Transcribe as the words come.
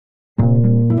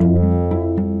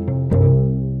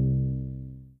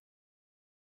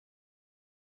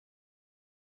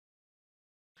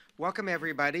Welcome,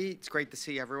 everybody. It's great to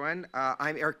see everyone.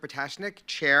 I'm Eric Potashnik,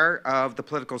 Chair of the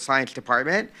Political Science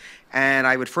Department, and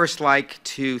I would first like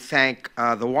to thank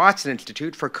the Watson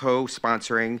Institute for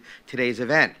co-sponsoring today's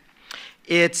event.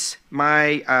 It's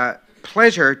my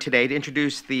pleasure today to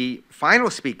introduce the final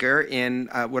speaker in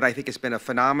what I think has been a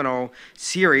phenomenal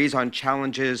series on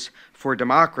challenges for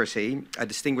democracy, a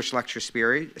distinguished lecture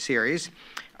series,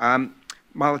 Mala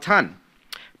Htun.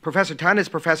 Professor Htun is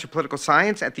Professor of Political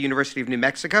Science at the University of New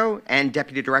Mexico and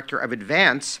Deputy Director of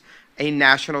Advance, a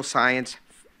National Science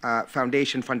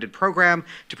Foundation-funded program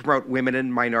to promote women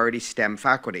and minority STEM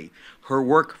faculty. Her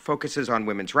work focuses on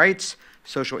women's rights,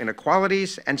 social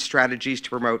inequalities, and strategies to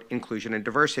promote inclusion and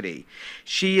diversity.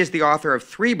 She is the author of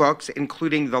 3 books,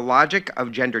 including The Logic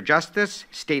of Gender Justice,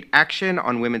 State Action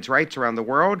on Women's Rights Around the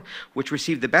World, which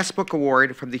received the Best Book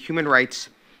Award from the Human Rights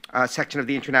section of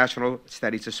the International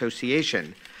Studies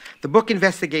Association. The book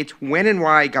investigates when and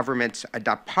why governments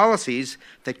adopt policies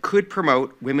that could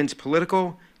promote women's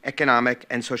political, economic,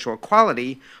 and social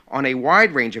equality on a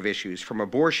wide range of issues, from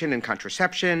abortion and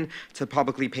contraception to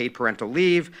publicly paid parental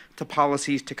leave to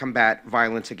policies to combat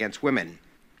violence against women.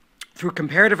 Through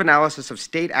comparative analysis of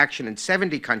state action in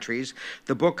 70 countries,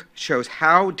 the book shows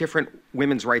how different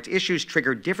women's rights issues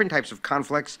trigger different types of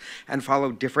conflicts and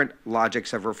follow different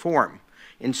logics of reform.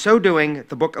 In so doing,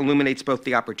 the book illuminates both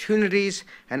the opportunities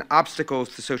and obstacles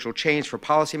to social change for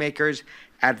policymakers,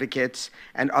 advocates,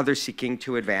 and others seeking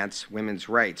to advance women's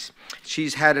rights.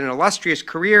 She's had an illustrious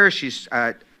career. She's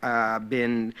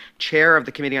been chair of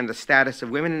the Committee on the Status of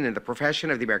Women in the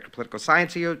Profession of the American Political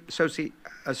Science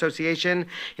Association.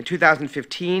 In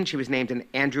 2015, she was named an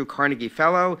Andrew Carnegie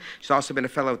Fellow. She's also been a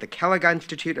fellow at the Kellogg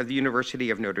Institute of the University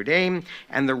of Notre Dame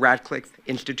and the Radcliffe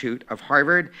Institute of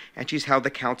Harvard, and she's held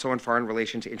the Council on Foreign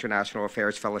Relations International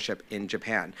Affairs Fellowship in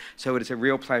Japan. So it is a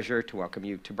real pleasure to welcome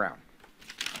you to Brown.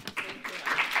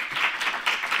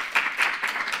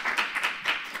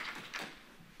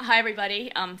 Hi,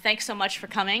 everybody. Thanks so much for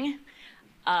coming.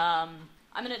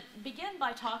 I'm going to begin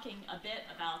by talking a bit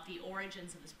about the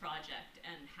origins of this project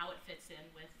and how it fits in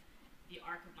with the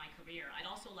arc of my career. I'd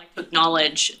also like to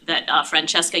acknowledge that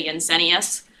Francesca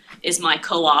Jensenius is my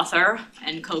co-author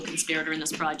and co-conspirator in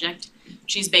this project.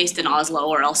 She's based in Oslo,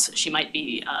 or else she might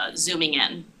be zooming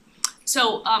in.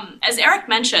 So, as Eric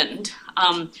mentioned,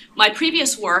 my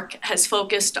previous work has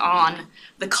focused on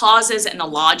the causes and the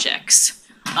logics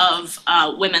of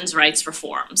women's rights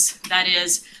reforms. That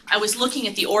is, I was looking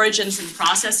at the origins and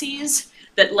processes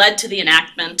that led to the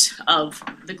enactment of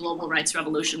the global rights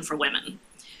revolution for women.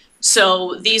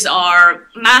 So these are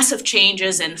massive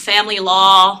changes in family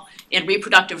law, in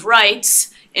reproductive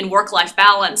rights, in work-life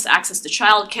balance, access to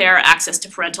childcare, access to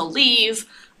parental leave,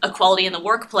 equality in the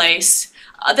workplace,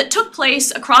 that took place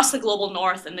across the global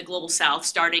north and the global south,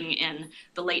 starting in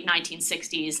the late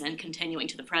 1960s and continuing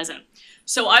to the present.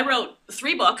 So I wrote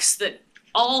 3 books that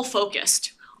all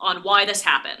focused on why this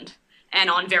happened and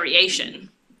on variation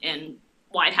in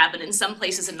why it happened in some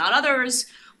places and not others,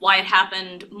 why it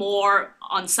happened more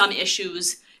on some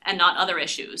issues and not other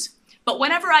issues. But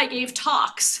whenever I gave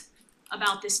talks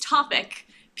about this topic,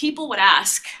 people would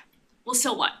ask, well,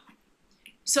 so what?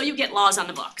 So you get laws on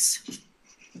the books.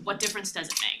 What difference does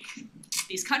it make?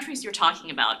 These countries you're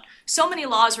talking about, so many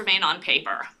laws remain on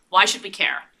paper. Why should we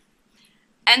care?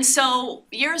 And so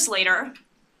years later,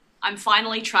 I'm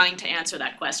finally trying to answer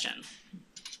that question.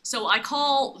 So I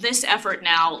call this effort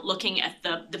now looking at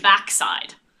the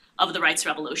backside of the rights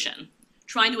revolution,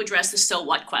 trying to address the so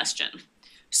what question.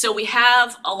 So we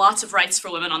have lots of rights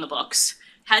for women on the books.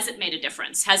 Has it made a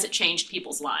difference? Has it changed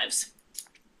people's lives?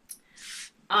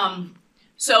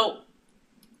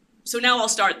 So now I'll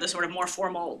start the sort of more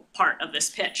formal part of this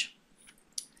pitch.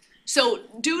 So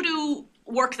due to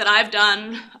work that I've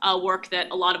done, work that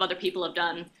a lot of other people have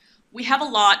done, we have a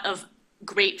lot of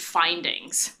great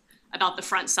findings about the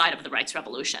front side of the rights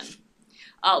revolution.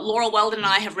 Laurel Weldon and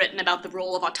I have written about the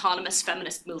role of autonomous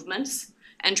feminist movements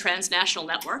and transnational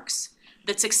networks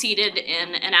that succeeded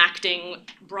in enacting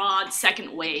broad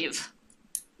second wave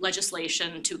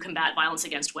legislation to combat violence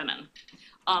against women.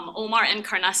 Omar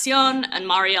Encarnacion and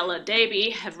Mariela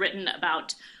Debi have written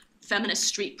about feminist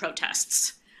street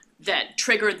protests that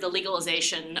triggered the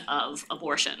legalization of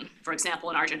abortion, for example,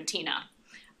 in Argentina.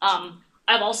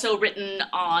 I've also written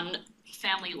on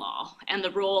family law and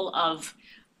the role of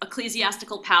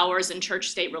ecclesiastical powers and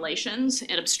church-state relations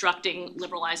in obstructing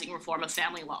liberalizing reform of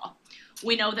family law.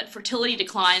 We know that fertility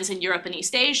declines in Europe and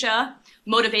East Asia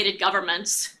motivated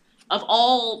governments of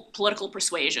all political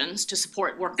persuasions to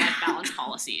support work-life balance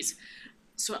policies,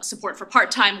 so support for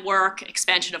part-time work,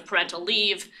 expansion of parental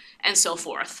leave, and so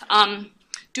forth.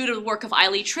 Due to the work of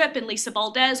Eiley Tripp and Lisa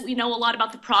Valdez, we know a lot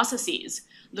about the processes,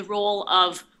 the role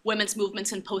of women's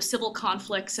movements in post-civil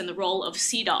conflicts, and the role of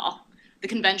CEDAW, the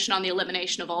Convention on the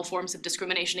Elimination of All Forms of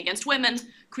Discrimination Against Women,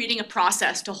 creating a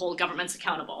process to hold governments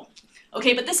accountable.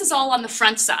 Okay, but this is all on the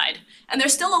front side, and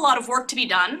there's still a lot of work to be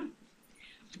done,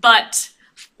 but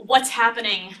what's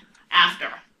happening after?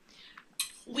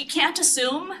 We can't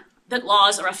assume that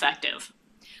laws are effective.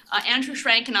 Andrew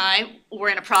Schrank and I were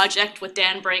in a project with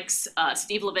Dan Brinks,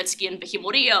 Steve Levitsky, and Vicky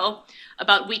Murillo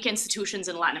about weak institutions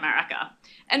in Latin America.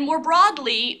 And more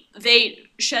broadly, they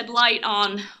shed light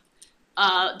on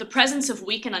the presence of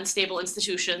weak and unstable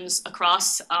institutions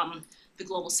across the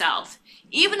global South.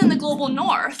 Even in the global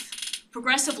North,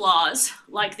 progressive laws,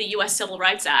 like the US Civil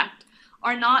Rights Act,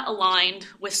 are not aligned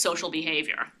with social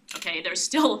behavior. Okay, there's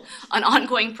still an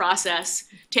ongoing process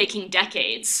taking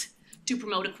decades to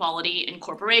promote equality in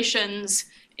corporations,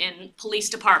 in police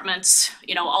departments,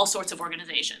 all sorts of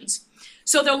organizations.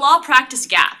 So there are law practice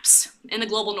gaps in the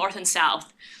global North and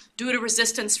South due to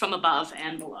resistance from above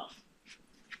and below.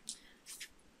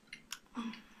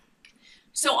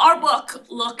 So our book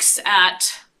looks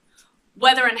at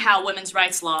whether and how women's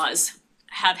rights laws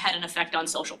have had an effect on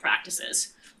social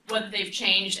practices, whether they've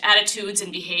changed attitudes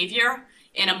and behavior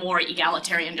in a more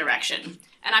egalitarian direction.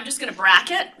 And I'm just going to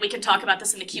bracket, we can talk about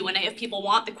this in the Q&A if people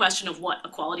want, the question of what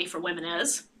equality for women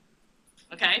is.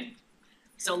 Okay?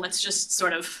 So let's just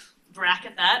sort of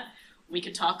bracket that. We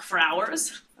could talk for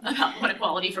hours about what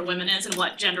equality for women is and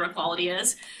what gender equality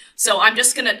is. So I'm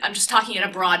just talking in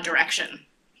a broad direction.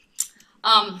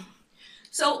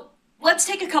 So let's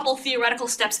take a couple theoretical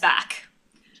steps back.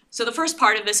 So the first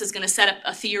part of this is going to set up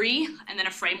a theory and then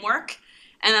a framework,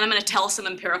 and then I'm going to tell some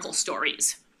empirical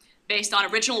stories based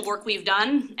on original work we've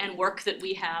done and work that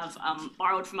we have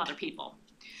borrowed from other people.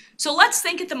 So let's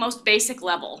think at the most basic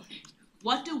level.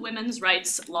 What do women's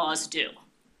rights laws do?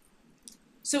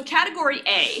 So category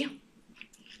A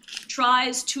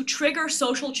tries to trigger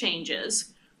social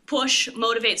changes, push,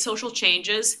 motivate social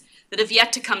changes that have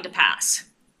yet to come to pass.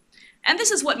 And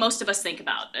this is what most of us think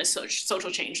about as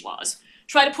social change laws.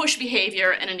 Try to push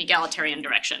behavior in an egalitarian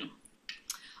direction.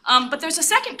 But there's a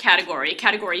second category,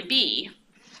 category B,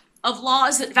 of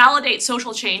laws that validate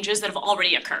social changes that have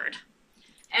already occurred.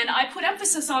 And I put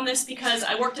emphasis on this because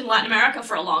I worked in Latin America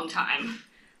for a long time.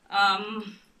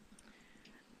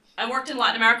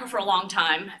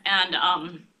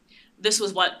 And this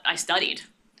was what I studied.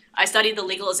 I studied the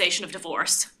legalization of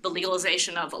divorce, the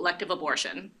legalization of elective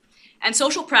abortion, and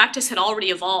social practice had already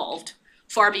evolved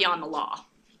far beyond the law,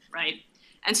 right?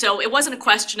 And so it wasn't a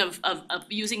question of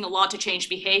using the law to change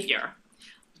behavior,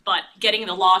 but getting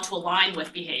the law to align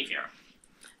with behavior.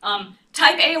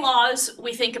 Type A laws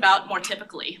we think about more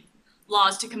typically.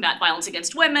 Laws to combat violence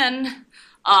against women,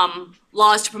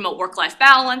 laws to promote work-life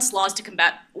balance, laws to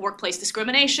combat workplace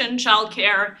discrimination,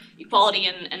 childcare, equality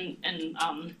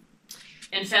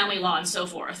and family law, and so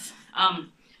forth.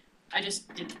 I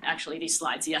just did actually these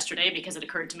slides yesterday because it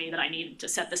occurred to me that I needed to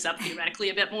set this up theoretically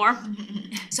a bit more,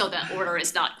 so the order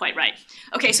is not quite right.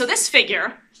 Okay, so this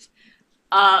figure,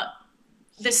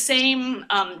 the same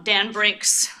Dan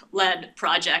Brinks-led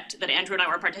project that Andrew and I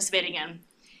were participating in,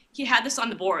 he had this on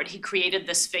the board. He created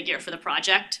this figure for the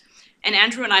project, and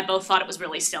Andrew and I both thought it was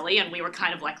really silly, and we were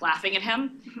kind of like laughing at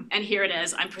him. And here it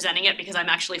is. I'm presenting it because I'm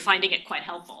actually finding it quite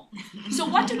helpful. So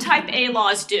what do type A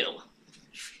laws do?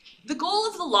 The goal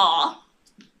of the law,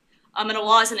 and a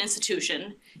law as an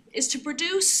institution, is to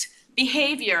produce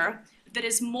behavior that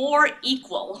is more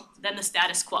equal than the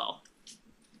status quo.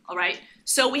 All right?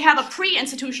 So we have a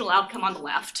pre-institutional outcome on the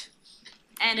left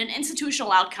and an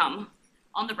institutional outcome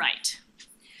on the right.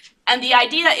 And the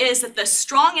idea is that the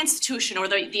strong institution, or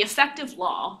the effective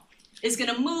law, is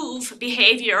going to move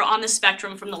behavior on the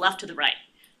spectrum from the left to the right.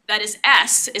 That is,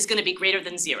 S is going to be greater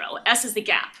than 0. S is the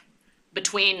gap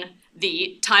between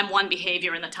the time 1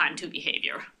 behavior and the time 2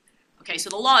 behavior. Okay, so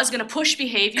the law is going to push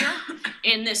behavior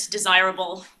in this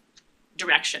desirable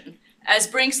direction. As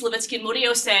Brinks, Levitsky, and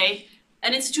Murillo say,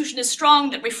 an institution is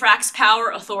strong that refracts power,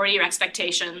 authority, or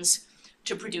expectations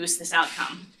to produce this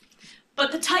outcome.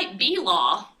 But the type B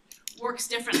law works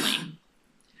differently.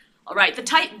 All right, the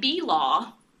type B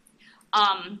law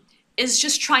is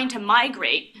just trying to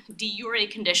migrate de jure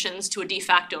conditions to a de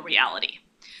facto reality.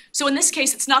 So in this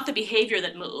case, it's not the behavior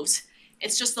that moves,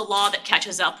 it's just the law that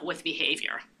catches up with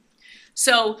behavior.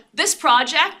 So this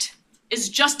project is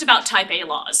just about type A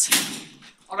laws.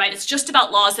 All right, it's just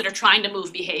about laws that are trying to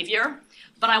move behavior,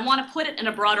 but I want to put it in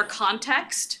a broader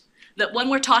context that when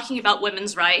we're talking about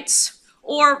women's rights,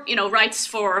 or rights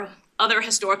for other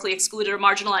historically excluded or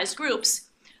marginalized groups,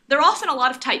 there are often a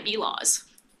lot of type B laws.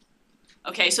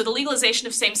 Okay, so the legalization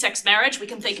of same-sex marriage we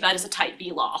can think about as a type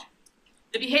B law.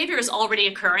 The behavior is already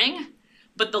occurring,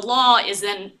 but the law is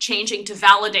then changing to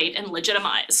validate and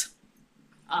legitimize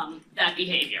that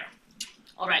behavior.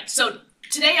 All right, so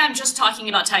today I'm just talking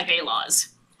about type A laws.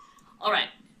 All right,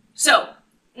 so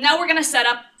now we're gonna set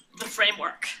up the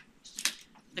framework,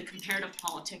 the comparative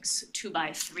politics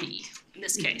 2x3 in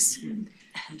this case.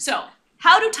 So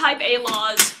how do type A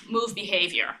laws move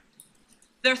behavior?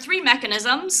 There are three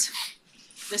mechanisms.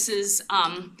 This is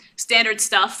standard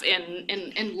stuff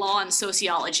in law and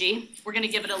sociology. We're gonna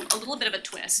give it a little bit of a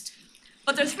twist.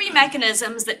 But there are three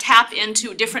mechanisms that tap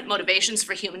into different motivations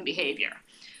for human behavior.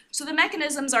 So the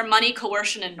mechanisms are money,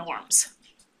 coercion, and norms.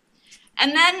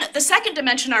 And then the second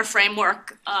dimension of our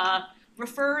framework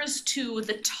refers to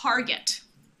the target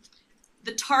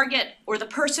or the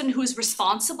person who's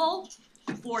responsible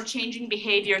for changing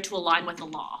behavior to align with the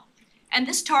law. And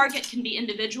this target can be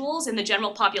individuals in the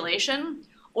general population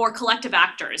or collective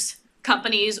actors,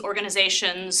 companies,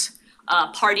 organizations,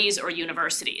 parties, or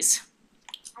universities.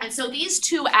 And so these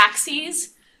two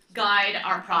axes guide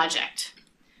our project.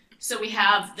 So we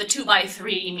have the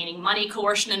 2x3, meaning money,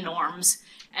 coercion, and norms,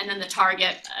 and then the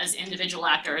target as individual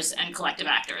actors and collective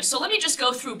actors. So let me just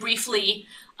go through briefly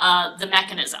the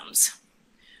mechanisms.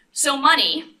 So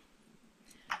money,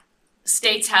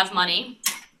 states have money,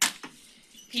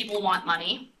 people want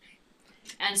money,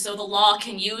 and so the law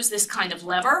can use this kind of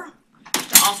lever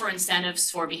to offer incentives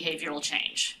for behavioral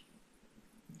change.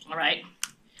 All right,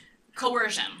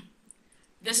 coercion.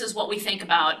 This is what we think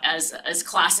about as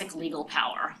classic legal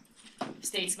power.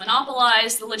 States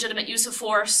monopolize the legitimate use of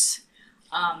force,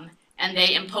 and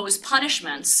they impose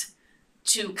punishments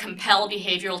to compel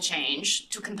behavioral change,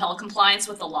 to compel compliance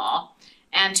with the law,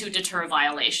 and to deter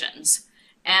violations.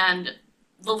 And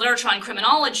the literature on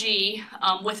criminology,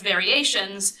 with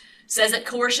variations, says that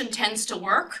coercion tends to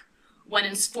work when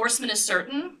enforcement is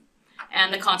certain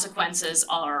and the consequences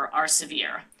are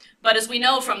severe. But as we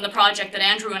know from the project that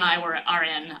Andrew and I are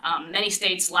in, many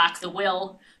states lack the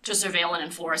will to surveil and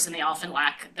enforce, and they often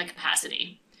lack the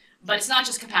capacity. But it's not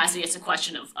just capacity, it's a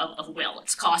question of will.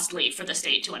 It's costly for the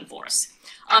state to enforce.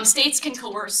 States can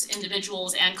coerce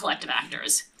individuals and collective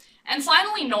actors. And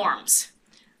finally, norms.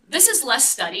 This is less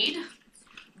studied,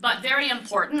 but very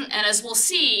important, and as we'll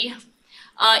see,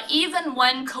 even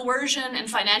when coercion and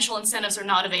financial incentives are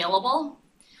not available,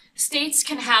 states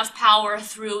can have power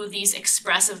through these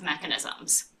expressive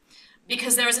mechanisms,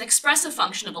 because there is an expressive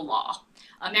function of the law.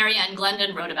 Mary Ann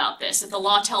Glendon wrote about this, that the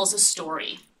law tells a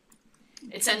story.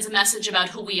 It sends a message about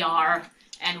who we are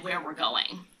and where we're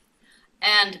going.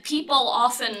 And people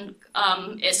often,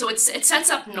 so it sets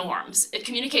up norms. It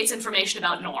communicates information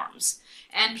about norms.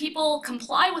 And people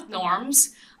comply with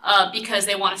norms because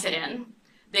they want to fit in,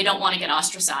 they don't want to get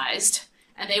ostracized,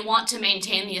 and they want to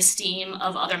maintain the esteem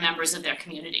of other members of their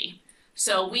community.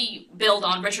 So we build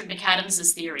on Richard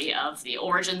McAdams's theory of the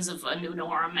origins of a new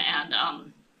norm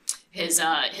and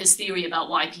his theory about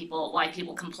why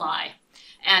people comply.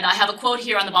 And I have a quote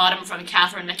here on the bottom from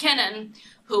Catherine McKinnon,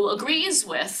 who agrees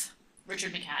with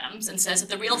Richard McAdams and says that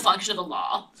the real function of the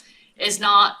law is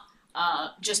not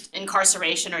just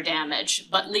incarceration or damage,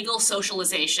 but legal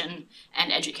socialization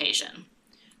and education.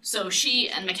 So she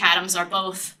and McAdams are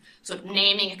both sort of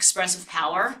naming expressive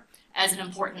power as an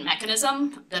important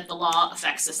mechanism that the law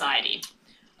affects society.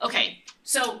 Okay,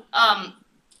 so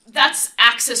that's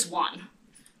axis one.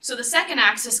 So the second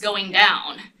axis going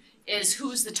down is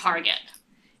who's the target,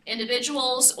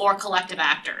 individuals or collective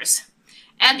actors.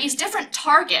 And these different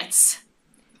targets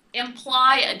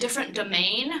imply a different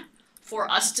domain for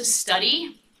us to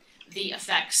study the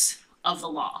effects of the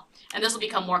law. And this will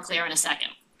become more clear in a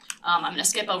second. I'm going to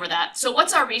skip over that. So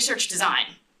what's our research design?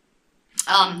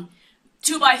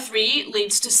 2x3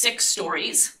 leads to 6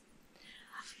 stories.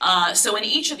 So in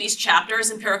each of these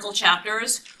chapters, empirical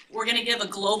chapters, we're going to give a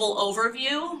global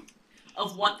overview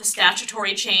of what the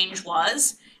statutory change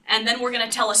was, and then we're going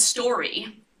to tell a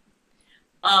story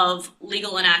of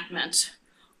legal enactment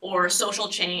or social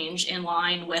change in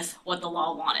line with what the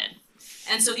law wanted.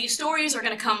 And so these stories are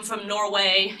going to come from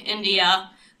Norway,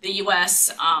 India, the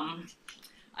US,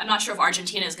 I'm not sure if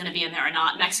Argentina is going to be in there or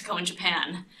not, Mexico and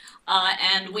Japan.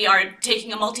 And we are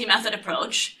taking a multi-method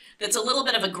approach that's a little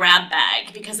bit of a grab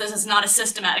bag, because this is not a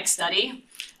systematic study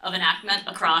of enactment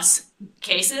across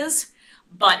cases,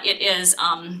 but it is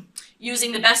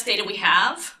using the best data we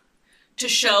have to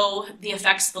show the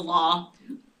effects of the law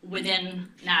within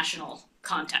national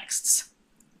contexts.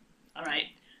 All right.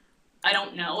 I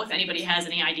don't know if anybody has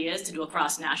any ideas to do a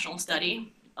cross-national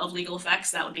study of legal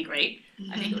effects. That would be great.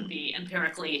 I think it would be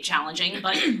empirically challenging.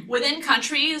 But within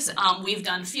countries, we've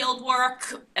done field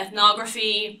work,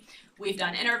 ethnography, We've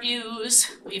done interviews,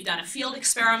 we've done a field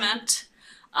experiment,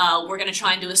 we're gonna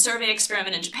try and do a survey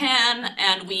experiment in Japan,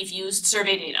 and we've used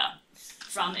survey data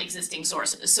from existing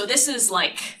sources. So this is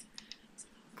like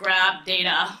grab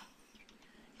data,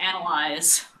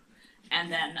 analyze,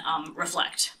 and then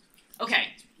reflect.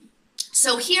 Okay,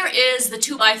 so here is the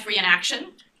 2x3 in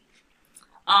action.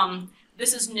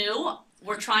 This is new.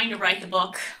 We're trying to write the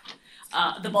book,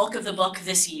 the bulk of the book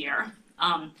this year.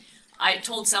 I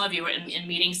told some of you in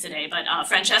meetings today, but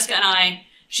Francesca and I,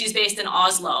 she's based in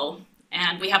Oslo,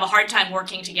 and we have a hard time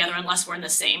working together unless we're in the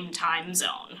same time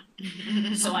zone.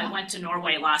 So I went to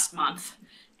Norway last month,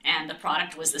 and the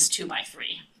product was this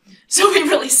 2x3. So we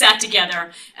really sat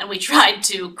together and we tried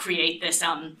to create this,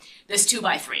 this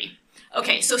 2x3.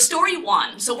 Okay, so story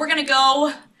one. So we're gonna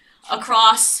go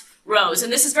across rows,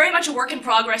 and this is very much a work in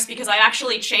progress because I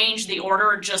actually changed the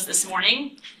order just this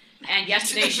morning, and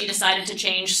yesterday she decided to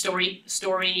change story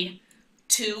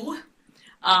two.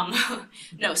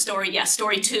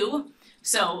 Story two.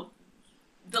 So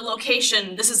the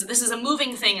location, this is a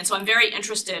moving thing, and so I'm very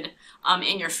interested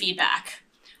in your feedback.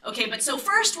 Okay, but so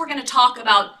first we're gonna talk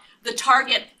about the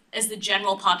target as the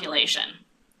general population.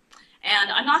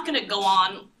 And I'm not gonna go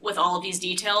on with all of these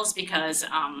details because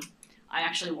I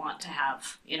actually want to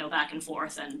have, back and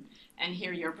forth and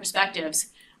hear your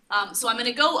perspectives. So I'm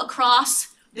gonna go across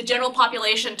the general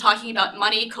population talking about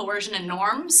money, coercion, and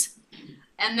norms.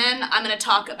 And then I'm gonna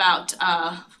talk about,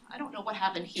 I don't know what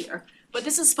happened here, but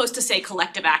this is supposed to say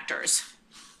collective actors,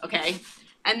 okay?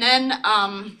 And then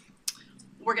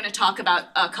we're gonna talk about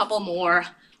a couple more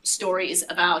stories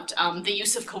about the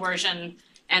use of coercion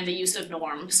and the use of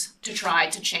norms to try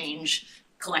to change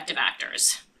collective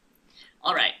actors.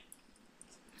 All right.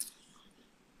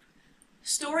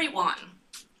 Story one,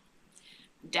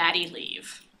 daddy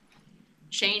leave,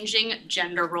 changing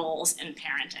gender roles in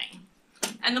parenting.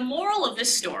 And the moral of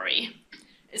this story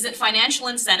is that financial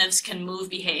incentives can move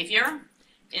behavior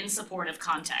in supportive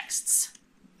contexts.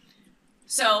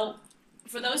 So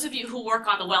for those of you who work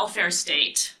on the welfare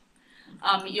state,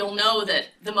 you'll know that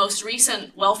the most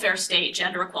recent welfare state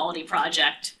gender equality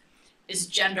project is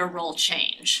gender role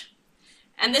change.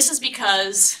 And this is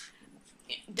because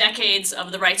decades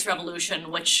of the rights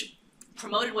revolution, which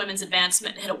promoted women's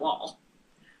advancement, hit a wall,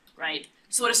 right?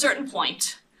 So at a certain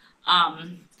point,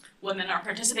 women are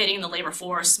participating in the labor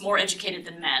force, more educated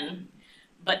than men,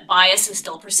 but bias is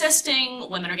still persisting,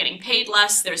 women are getting paid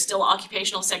less, there's still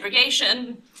occupational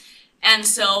segregation, and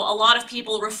so a lot of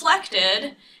people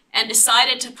reflected and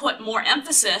decided to put more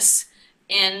emphasis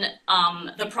in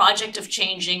the project of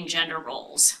changing gender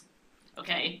roles,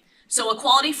 okay? So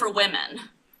equality for women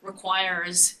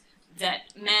requires that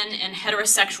men in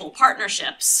heterosexual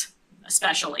partnerships,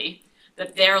 especially,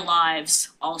 that their lives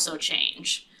also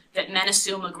change, that men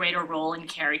assume a greater role in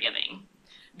caregiving.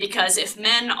 Because if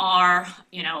men are,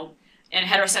 in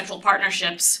heterosexual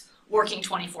partnerships working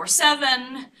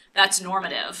 24/7, that's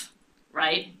normative,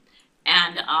 right?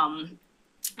 And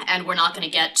we're not going to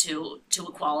get to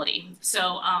equality.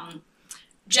 So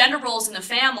gender roles in the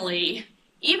family,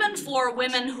 even for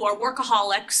women who are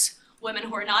workaholics, women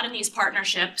who are not in these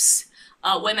partnerships,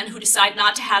 women who decide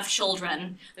not to have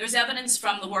children, there's evidence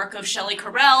from the work of Shelley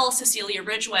Carell, Cecilia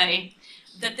Ridgway,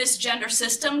 that this gender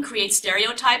system creates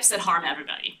stereotypes that harm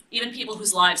everybody, even people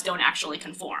whose lives don't actually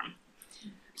conform.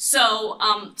 So,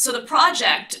 so the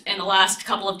project in the last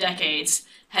couple of decades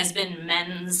has been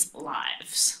men's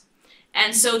lives.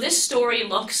 And so this story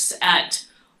looks at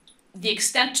the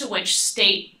extent to which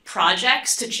state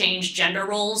projects to change gender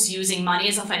roles using money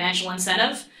as a financial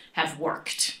incentive have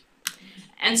worked.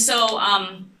 And so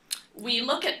we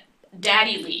look at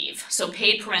daddy leave, so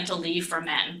paid parental leave for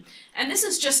men. And this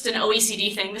is just an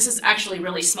OECD thing. This is actually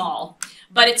really small,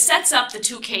 but it sets up the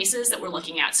two cases that we're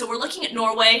looking at. So we're looking at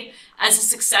Norway as a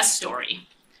success story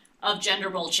of gender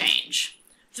role change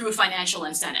through financial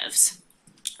incentives.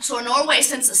 So Norway,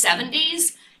 since the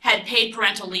 70s, had paid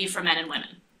parental leave for men and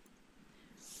women.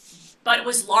 But it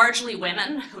was largely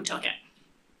women who took it.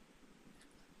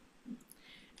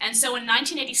 And so in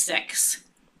 1986,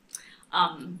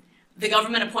 the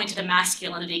government appointed a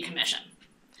masculinity commission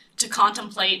to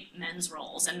contemplate men's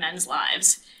roles and men's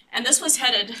lives. And this was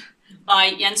headed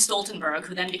by Jens Stoltenberg,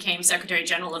 who then became Secretary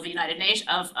General of the United Nations,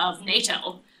 of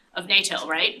NATO,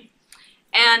 right?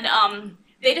 And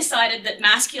they decided that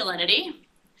masculinity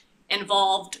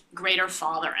involved greater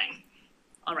fathering,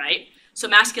 all right? So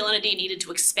masculinity needed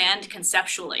to expand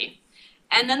conceptually.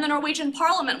 And then the Norwegian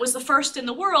parliament was the first in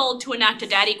the world to enact a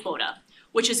daddy quota,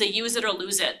 which is a use it or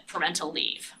lose it parental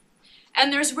leave.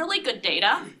 And there's really good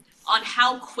data on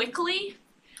how quickly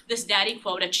this daddy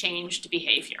quota changed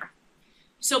behavior.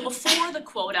 So before the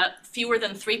quota, fewer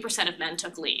than 3% of men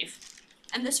took leave.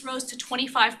 And this rose to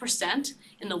 25%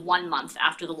 in the 1 month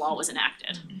after the law was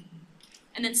enacted.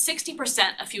 And then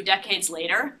 60% a few decades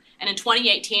later, and in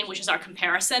 2018, which is our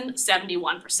comparison,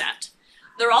 71%.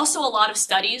 There are also a lot of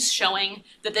studies showing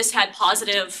that this had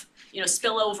positive,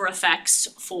 spillover effects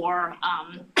for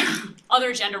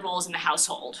other gender roles in the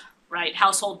household, right?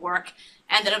 Household work,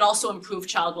 and that it also improved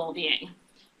child well-being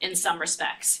in some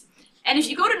respects. And if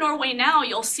you go to Norway now,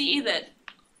 you'll see that,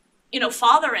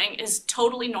 fathering is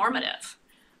totally normative.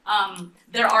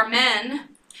 There are men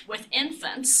with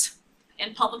infants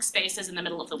in public spaces in the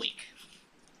middle of the week.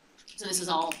 So this is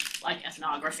all like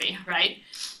ethnography, right?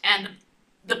 And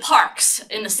the parks,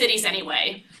 in the cities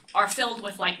anyway, are filled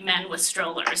with like men with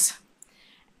strollers.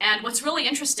 And what's really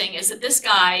interesting is that this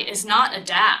guy is not a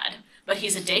dad, but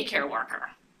he's a daycare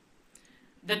worker.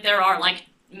 That there are like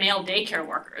male daycare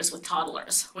workers with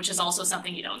toddlers, which is also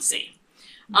something you don't see.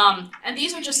 And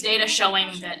these are just data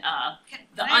showing that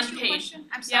the unpaid.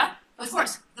 I'm sorry. Yeah, of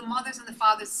course. The mothers and the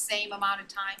fathers same amount of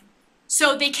time?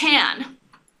 So they can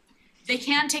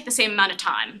take the same amount of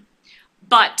time,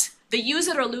 but the use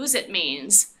it or lose it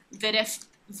means that if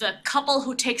the couple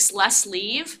who takes less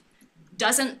leave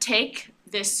doesn't take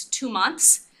this 2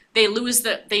 months, they lose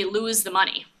the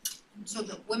money. So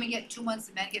the women get 2 months,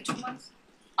 the men get 2 months?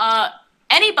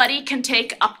 Anybody can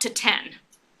take up to 10,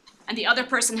 and the other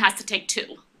person has to take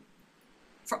 2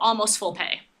 for almost full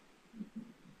pay.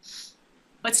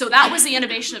 But so that was the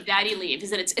innovation of daddy leave,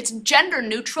 is that it's gender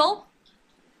neutral,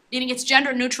 meaning it's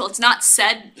gender neutral. It's not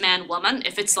said man, woman.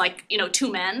 If it's like,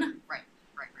 2 men, Right.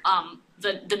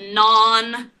 the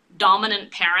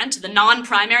non-dominant parent, the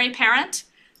non-primary parent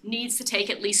needs to take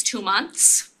at least 2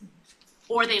 months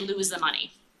or they lose the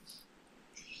money.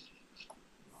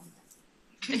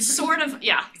 It's sort of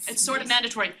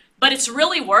mandatory, but it's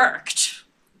really worked.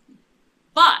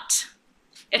 But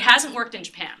it hasn't worked in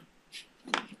Japan.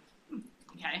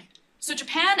 Okay, so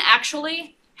Japan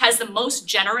actually has the most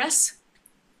generous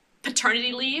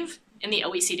paternity leave in the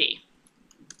OECD.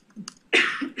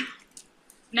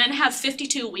 Men have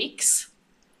 52 weeks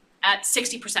at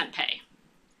 60% pay,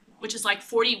 which is like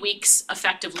 40 weeks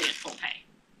effectively at full pay.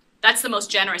 That's the most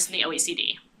generous in the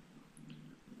OECD.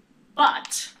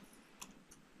 But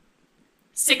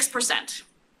 6%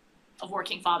 of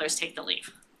working fathers take the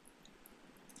leave.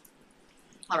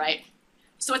 All right,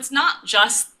 so it's not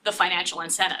just the financial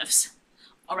incentives.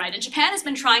 All right, and Japan has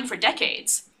been trying for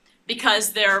decades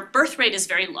because their birth rate is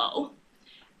very low.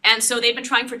 And so they've been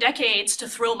trying for decades to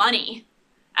throw money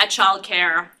at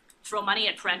childcare, throw money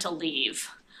at parental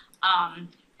leave,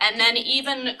 and then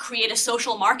even create a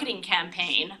social marketing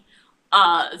campaign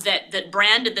that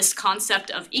branded this concept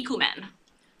of ikumen,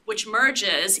 which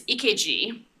merges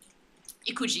ikuji,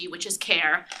 which is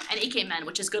care, and ikemen,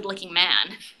 which is good-looking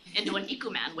man, into an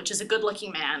ikumen, which is a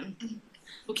good-looking man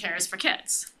who cares for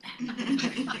kids.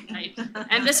 Right?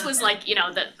 And this was like,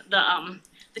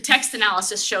 the text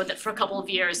analysis showed that for a couple of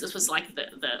years, this was like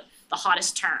the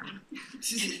hottest term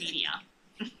in the media,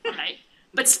 right?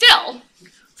 But still,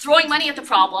 throwing money at the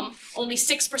problem, only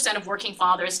 6% of working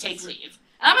fathers take leave.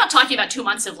 And I'm not talking about 2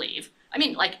 months of leave. I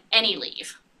mean, like, any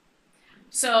leave.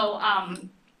 So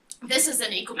this is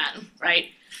an ikumen,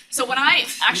 right? So when I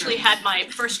actually had my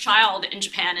first child in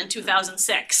Japan in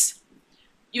 2006,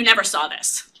 you never saw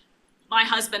this. My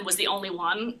husband was the only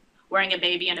one wearing a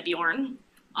baby and a Bjorn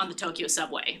on the Tokyo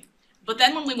subway. But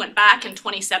then when we went back in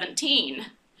 2017,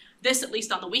 this, at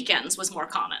least on the weekends, was more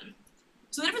common.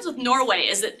 So the difference with Norway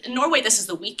is that in Norway, this is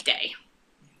the weekday,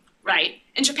 right?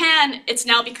 In Japan, it's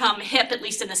now become hip, at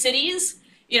least in the cities,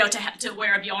 to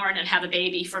wear a Bjorn and have a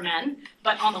baby for men,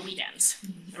 but on the weekends,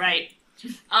 right?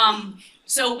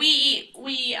 So we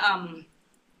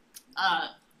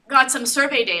got some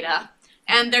survey data,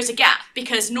 and there's a gap,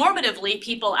 because normatively,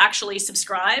 people actually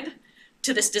subscribe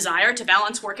to this desire to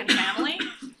balance work and family,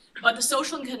 but the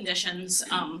social conditions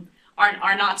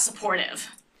are not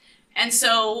supportive. And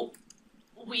so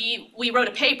we wrote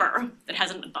a paper that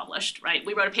hasn't been published, right?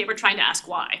 We wrote a paper trying to ask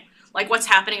why. Like, what's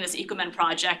happening in this Ikumen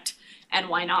project, and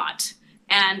why not?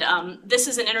 And this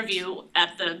is an interview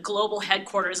at the global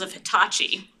headquarters of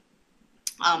Hitachi.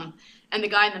 And the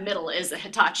guy in the middle is the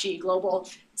Hitachi global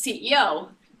CEO.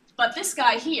 But this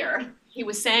guy here, he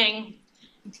was saying,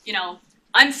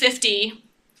 I'm 50,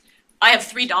 I have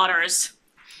 3 daughters,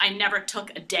 I never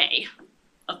took a day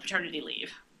of paternity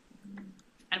leave.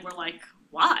 And we're like,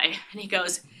 why? And he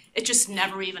goes, it just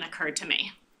never even occurred to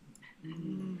me.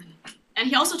 And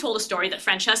he also told a story that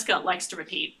Francesca likes to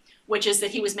repeat, which is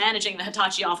that he was managing the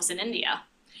Hitachi office in India.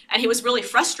 And he was really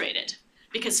frustrated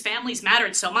because families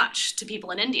mattered so much to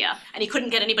people in India, and he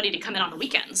couldn't get anybody to come in on the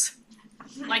weekends.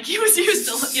 Like he was used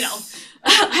to, you know,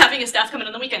 having his staff come in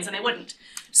on the weekends and they wouldn't.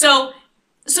 So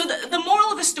the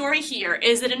moral of the story here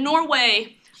is that in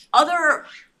Norway, other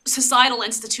societal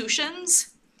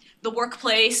institutions, the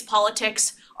workplace,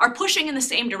 politics, are pushing in the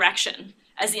same direction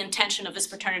as the intention of this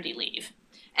paternity leave.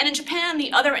 And in Japan,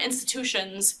 the other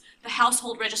institutions, the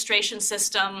household registration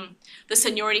system, the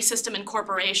seniority system in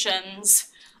corporations,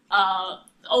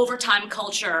 overtime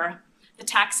culture, the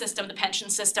tax system, the pension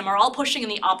system, are all pushing in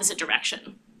the opposite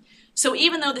direction. So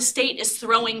even though the state is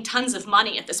throwing tons of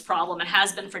money at this problem and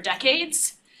has been for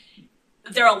decades,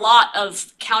 there are a lot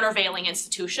of countervailing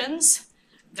institutions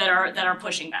that are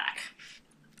pushing back.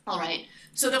 All right,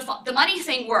 so the money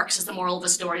thing works is the moral of the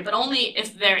story, but only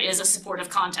if there is a supportive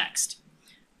context.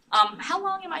 How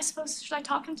long should I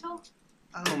talk until?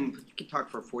 You can talk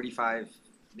for 45 minutes.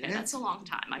 Okay, that's a long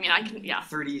time. I mean, I can, yeah.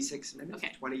 36 minutes,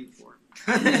 Okay. 24.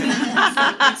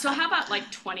 So how about like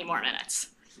 20 more minutes?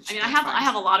 I mean, I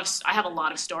have a lot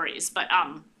of stories, but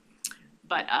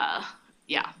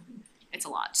yeah, it's a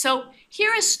lot. So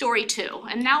here is story 2,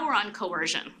 and now we're on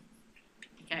coercion.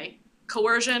 Okay,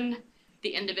 coercion, the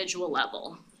individual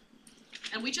level,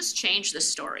 and we just changed this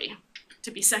story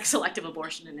to be sex-selective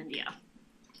abortion in India.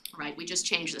 Right, we just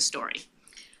changed the story.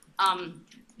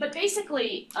 But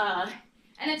basically, and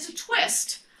it's a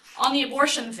twist on the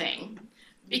abortion thing,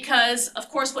 because of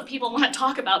course what people want to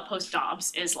talk about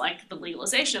post-Dobbs is like the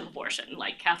legalization of abortion,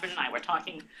 like Catherine and I were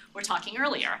talking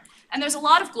earlier. And there's a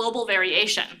lot of global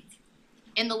variation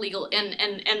in the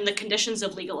in the conditions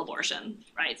of legal abortion,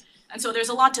 right? And so there's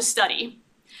a lot to study.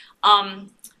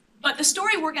 But the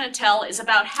story we're going to tell is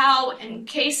about how in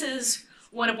cases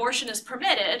when abortion is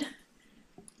permitted,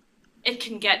 it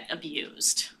can get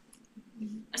abused,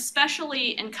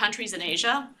 especially in countries in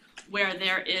Asia where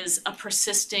there is a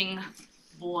persisting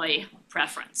boy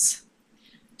preference.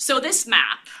 So this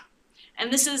map,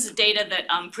 and this is data that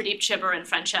Pradeep Chibber and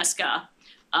Francesca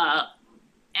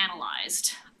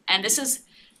analyzed, and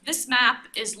this map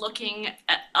is looking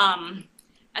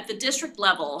at the district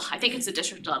level, I think it's the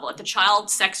district level, at the child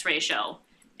sex ratio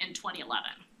in 2011.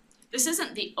 This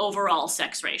isn't the overall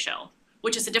sex ratio,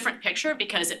 which is a different picture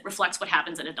because it reflects what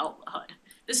happens in adulthood.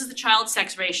 This is the child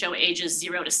sex ratio ages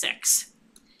 0 to 6.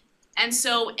 And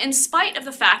so in spite of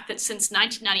the fact that since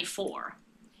 1994,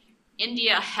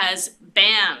 India has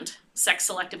banned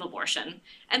sex-selective abortion,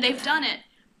 and they've done it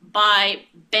by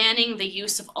banning the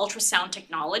use of ultrasound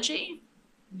technology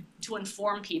to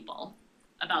inform people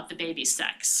about the baby's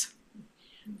sex.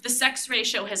 The sex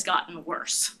ratio has gotten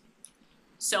worse.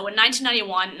 So in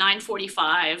 1991,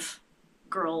 945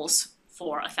 girls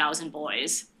for 1,000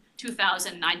 boys,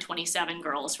 2000, 927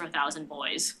 girls for 1,000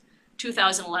 boys,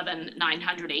 2011,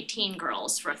 918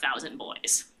 girls for 1,000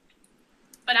 boys.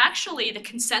 But actually, the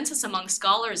consensus among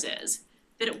scholars is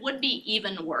that it would be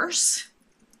even worse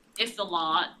if the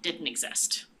law didn't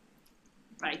exist,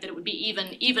 right? That it would be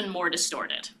even more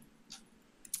distorted.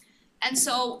 And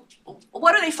so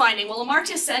what are they finding? Well,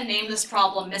 Amartya Sen named this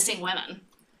problem missing women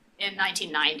in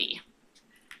 1990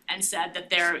 and said that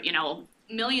there are, you know,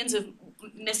 millions of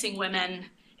missing women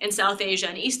in South Asia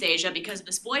and East Asia because of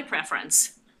this boy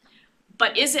preference.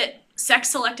 But is it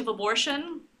sex-selective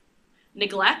abortion,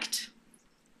 neglect,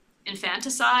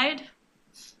 infanticide,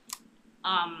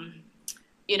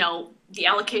 you know, the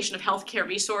allocation of healthcare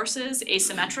resources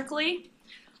asymmetrically?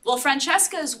 Well,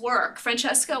 Francesca's work,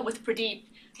 Francesca with Pradeep,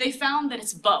 they found that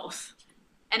it's both,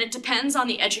 and it depends on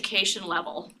the education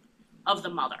level of the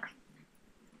mother.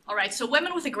 All right, so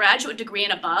women with a graduate degree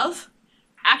and above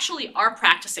actually are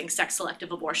practicing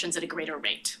sex-selective abortions at a greater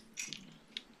rate.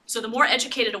 So the more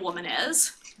educated a woman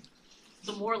is,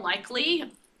 the more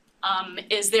likely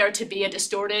is there to be a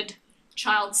distorted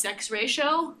child sex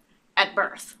ratio at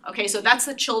birth. Okay, so that's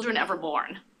the children ever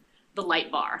born, the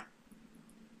light bar.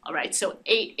 All right, so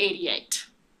 888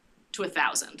 to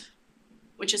 1,000,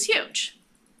 which is huge.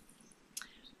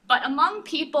 But among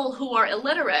people who are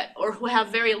illiterate or who have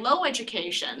very low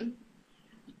education,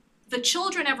 the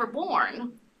children ever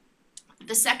born,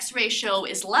 the sex ratio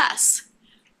is less,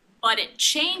 but it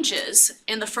changes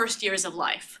in the first years of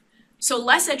life. So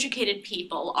less educated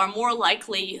people are more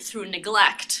likely through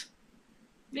neglect,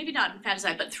 maybe not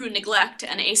infanticide, but through neglect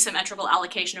and asymmetrical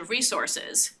allocation of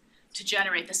resources to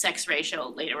generate the sex ratio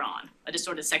later on, a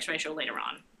distorted sex ratio later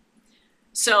on.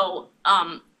 So,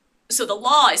 so the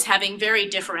law is having very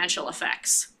differential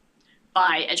effects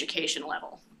by education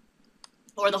level,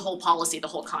 or the whole policy, the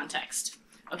whole context.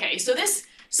 Okay, so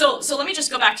so let me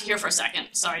just go back to here for a second.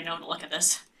 Sorry, no one to look at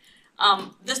this.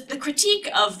 The critique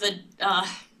of the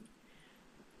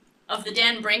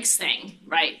Dan Brinks thing,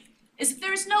 right, is that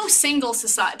there's no single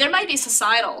society. There might be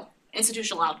societal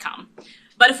institutional outcome,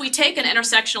 But if we take an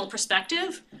intersectional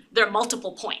perspective, there are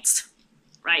multiple points,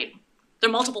 right? There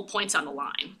are multiple points on the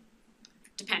line,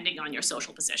 depending on your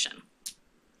social position.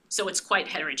 So it's quite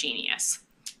heterogeneous.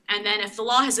 And then if the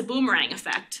law has a boomerang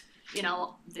effect, you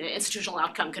know, the institutional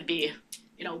outcome could be,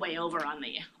 you know, way over on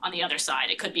the other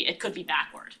side. It could be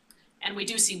backward. And we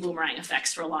do see boomerang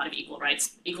effects for a lot of equal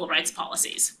rights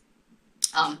policies.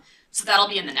 So that'll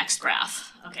be in the next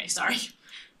graph. Okay, sorry.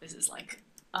 This is like,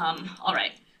 all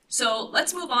right. So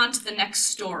let's move on to the next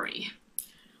story.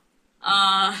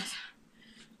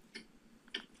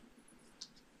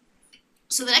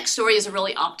 So the next story is a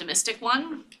really optimistic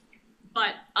one,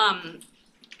 but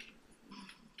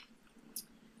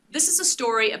this is a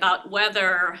story about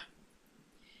whether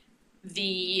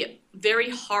the very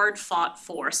hard fought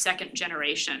for second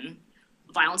generation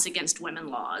violence against women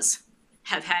laws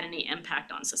have had any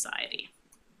impact on society.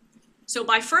 So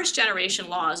by first generation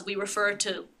laws, we refer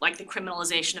to like the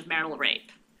criminalization of marital rape,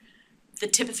 the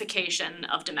typification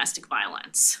of domestic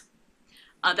violence.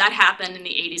 That happened in the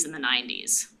 80s and the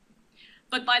 90s.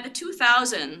 But by the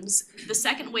 2000s, the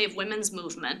second wave women's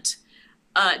movement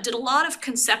did a lot of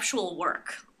conceptual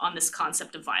work on this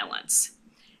concept of violence.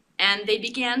 And they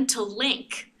began to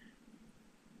link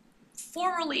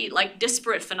formerly like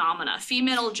disparate phenomena,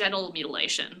 female genital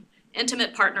mutilation,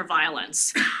 intimate partner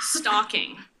violence,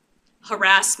 stalking,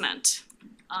 harassment,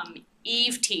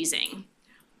 eve teasing,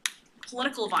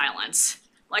 political violence.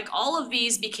 Like all of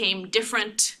these became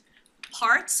different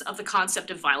parts of the concept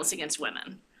of violence against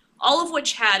women, all of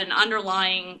which had an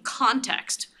underlying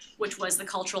context, which was the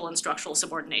cultural and structural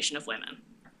subordination of women.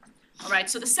 All right,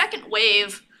 so the second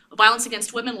wave of violence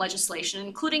against women legislation,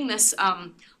 including this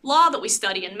law that we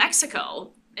study in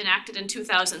Mexico, enacted in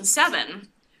 2007,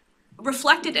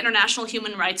 reflected international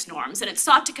human rights norms, and it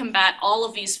sought to combat all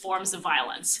of these forms of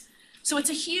violence. So it's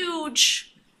a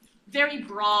huge, very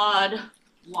broad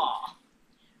law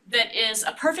that is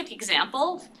a perfect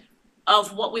example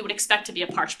of what we would expect to be a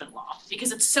parchment law,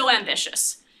 because it's so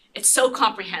ambitious, it's so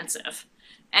comprehensive,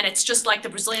 and it's just like the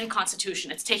Brazilian Constitution.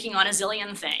 It's taking on a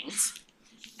zillion things.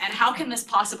 And how can this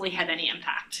possibly have any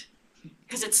impact?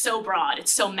 Because it's so broad,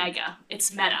 it's so mega,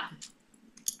 it's meta.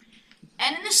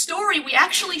 And in this story, we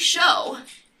actually show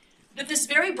that this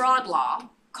very broad law,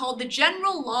 called the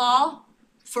General Law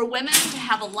for Women to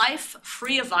Have a Life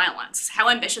Free of Violence, how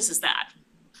ambitious is that?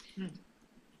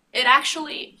 It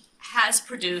actually has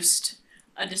produced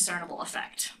a discernible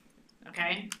effect,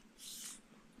 okay?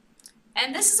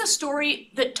 And this is a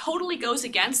story that totally goes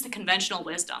against the conventional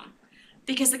wisdom,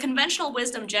 because the conventional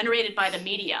wisdom generated by the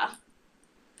media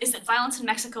is that violence in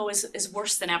Mexico is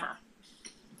worse than ever,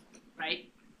 right?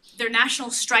 They're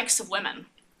national strikes of women,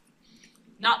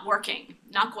 not working,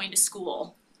 not going to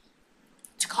school,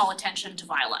 to call attention to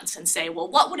violence and say, well,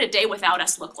 what would a day without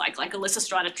us look like a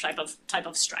Lysistrata type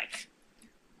of strike,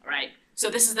 all right? So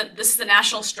this is the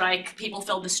national strike, people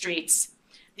filled the streets.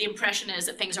 The impression is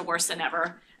that things are worse than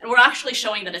ever, and we're actually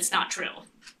showing that it's not true.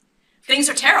 Things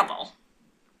are terrible,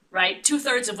 right?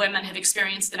 2/3 of women have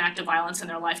experienced an act of violence in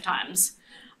their lifetimes,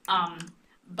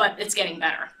 but it's getting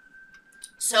better.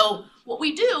 So what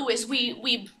we do is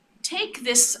we take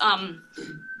this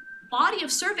body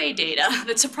of survey data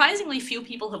that surprisingly few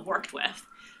people have worked with,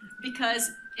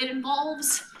 because it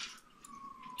involves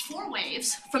 4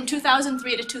 waves from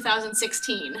 2003 to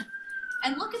 2016,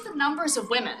 and look at the numbers of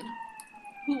women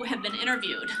who have been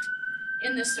interviewed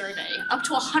in this survey, up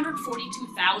to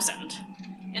 142,000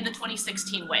 in the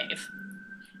 2016 wave.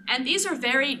 And these are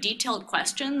very detailed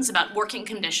questions about working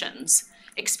conditions,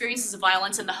 experiences of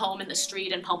violence in the home, in the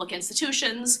street, in public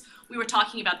institutions. We were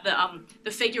talking about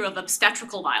the figure of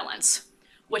obstetrical violence,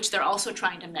 which they're also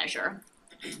trying to measure.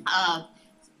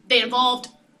 They involved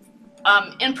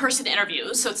in-person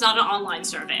interviews, so it's not an online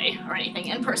survey or anything,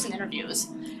 in-person interviews,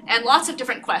 and lots of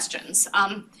different questions.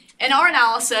 In our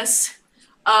analysis,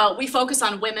 we focus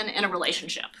on women in a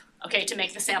relationship, okay, to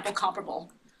make the sample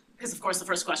comparable. Because of course the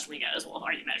first question we get is, well,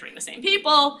 are you measuring the same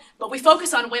people? But we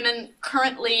focus on women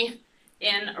currently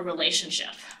in a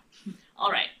relationship.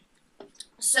 All right,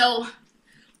 so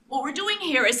what we're doing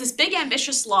here is this big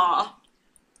ambitious law.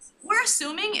 We're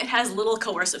assuming it has little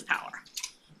coercive power,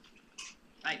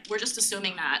 right? We're just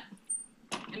assuming that,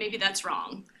 and maybe that's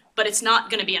wrong, but it's not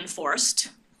gonna be enforced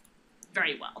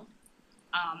very well.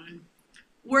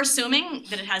 We're assuming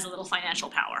that it has a little financial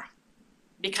power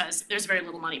because there's very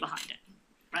little money behind it,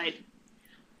 right?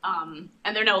 And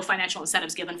there are no financial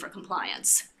incentives given for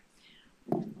compliance.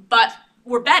 But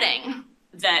we're betting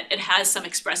that it has some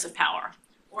expressive power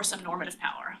or some normative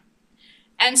power.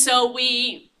 And so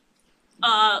we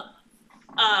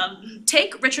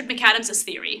take Richard McAdams'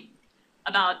 theory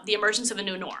about the emergence of a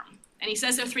new norm And he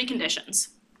says there are 3 conditions.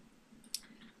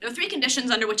 There are 3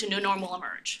 conditions under which a new norm will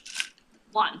emerge.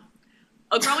 1,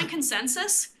 a growing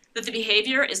consensus that the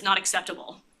behavior is not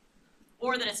acceptable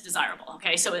or that it's desirable,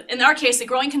 okay? So in our case, the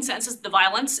growing consensus that the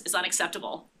violence is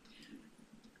unacceptable.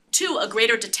 2, a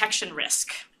greater detection risk.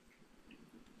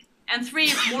 And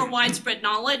 3, more widespread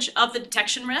knowledge of the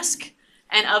detection risk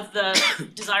and of the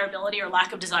desirability or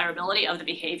lack of desirability of the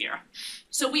behavior.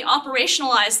 So we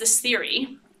operationalize this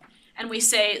theory and we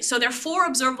say, so there are 4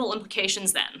 observable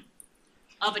implications then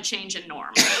of a change in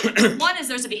norm. 1 is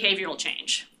there's a behavioral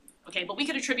change, okay? But we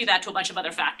could attribute that to a bunch of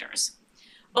other factors.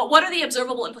 But what are the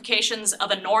observable implications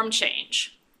of a norm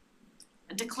change?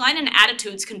 A decline in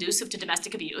attitudes conducive to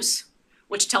domestic abuse,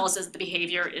 which tells us that the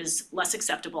behavior is less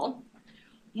acceptable.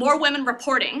 More women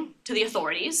reporting to the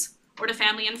authorities or to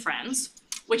family and friends,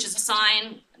 which is a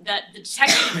sign that the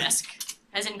detection risk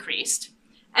has increased.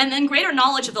 And then greater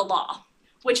knowledge of the law,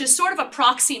 which is sort of a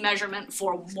proxy measurement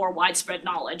for more widespread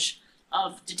knowledge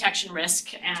of detection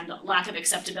risk and lack of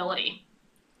acceptability.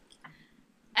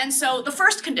 And so the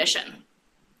first condition,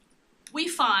 we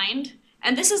find,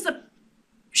 and this is the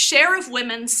share of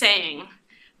women saying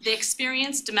they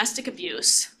experienced domestic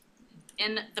abuse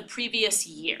in the previous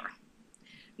year.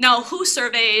 Now, WHO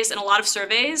surveys and a lot of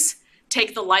surveys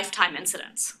take the lifetime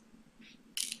incidence.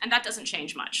 And that doesn't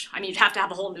change much. I mean, you'd have to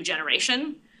have a whole new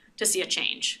generation to see a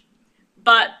change.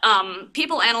 But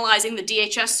people analyzing the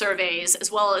DHS surveys,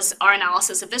 as well as our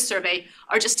analysis of this survey,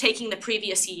 are just taking the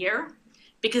previous year,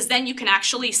 because then you can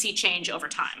actually see change over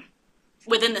time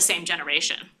within the same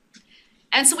generation.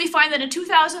 And so we find that in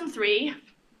 2003,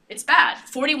 it's bad.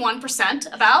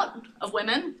 41% about of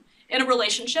women in a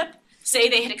relationship say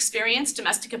they had experienced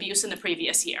domestic abuse in the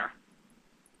previous year.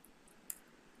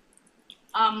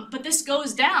 But this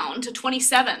goes down to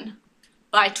 27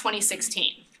 by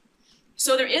 2016.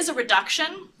 So there is a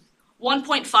reduction,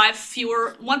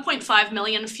 1.5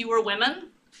 million fewer women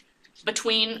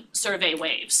between survey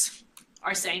waves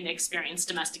are saying they experienced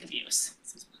domestic abuse.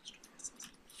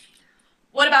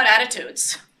 What about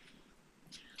attitudes?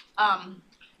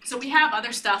 So we have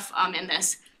other stuff in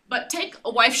this, but take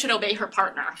a wife should obey her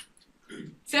partner.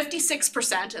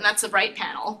 56%, and that's the right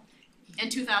panel, in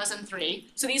 2003.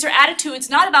 So these are attitudes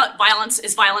not about violence,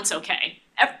 is violence okay?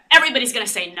 Everybody's gonna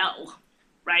say no,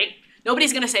 right?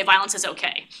 Nobody's gonna say violence is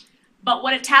okay. But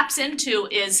what it taps into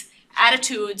is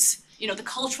attitudes, you know, the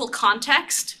cultural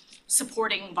context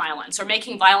supporting violence or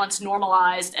making violence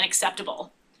normalized and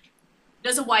acceptable.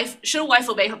 Should a wife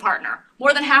obey her partner?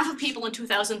 More than half of people in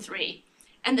 2003.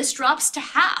 And this drops to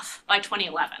half by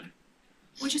 2011,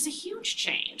 which is a huge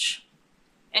change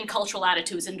in cultural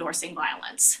attitudes endorsing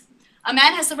violence. A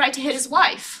man has the right to hit his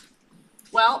wife.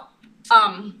 Well,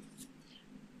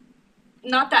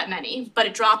 not that many, but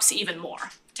it drops even more,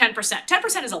 10%.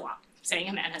 10% is a lot, saying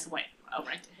a man has a right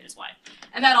to hit his wife.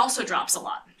 And that also drops a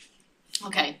lot.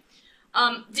 Okay,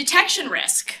 detection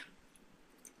risk.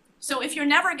 So if you're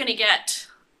never gonna get,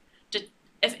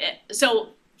 so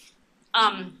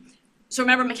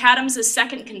remember McAdams'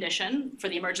 second condition for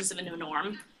the emergence of a new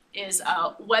norm is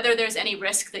whether there's any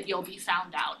risk that you'll be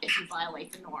found out if you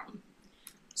violate the norm.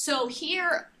 So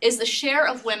here is the share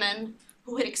of women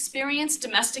who had experienced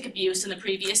domestic abuse in the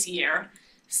previous year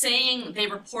saying they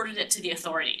reported it to the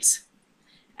authorities.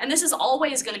 And this is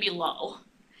always going to be low.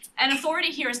 And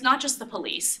authority here is not just the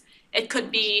police. It could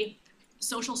be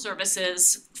social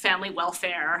services, family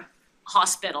welfare,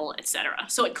 hospital, etc.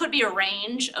 So it could be a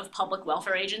range of public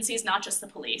welfare agencies, not just the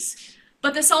police.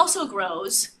 But this also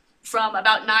grows from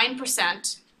about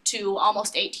 9% to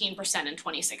almost 18% in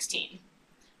 2016.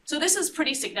 So this is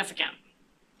pretty significant.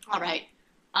 All right.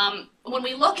 When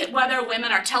we look at whether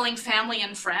women are telling family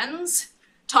and friends,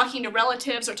 talking to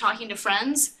relatives or talking to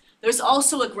friends, there's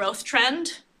also a growth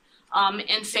trend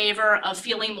in favor of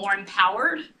feeling more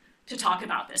empowered to talk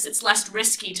about this. It's less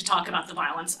risky to talk about the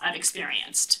violence I've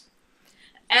experienced.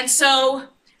 And so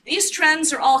these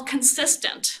trends are all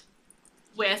consistent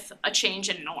with a change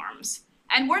in norms.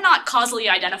 And we're not causally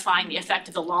identifying the effect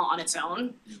of the law on its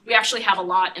own. We actually have a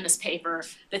lot in this paper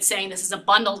that's saying this is a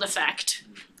bundled effect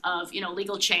of,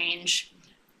 legal change,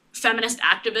 feminist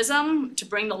activism to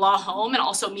bring the law home, and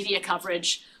also media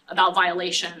coverage about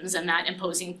violations and that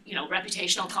imposing,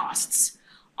 reputational costs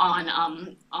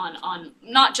on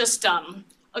not just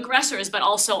aggressors, but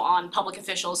also on public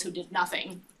officials who did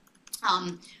nothing.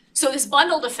 So this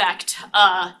bundled effect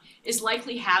is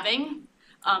likely having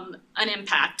an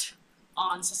impact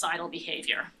on societal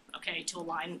behavior, okay, to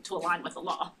align with the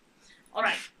law. All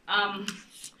right,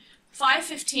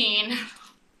 515,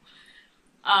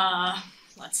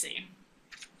 let's see.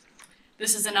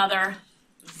 This is another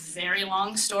very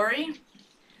long story.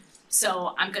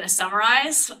 So I'm going to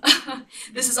summarize.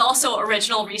 This is also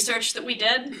original research that we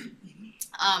did.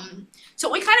 So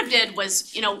what we kind of did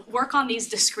was, work on these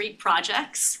discrete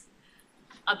projects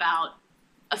about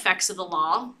effects of the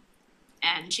law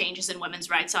and changes in women's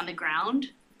rights on the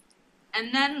ground.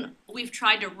 And then we've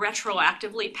tried to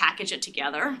retroactively package it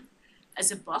together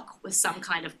as a book with some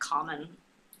kind of common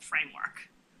framework,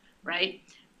 right?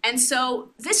 And so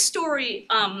this story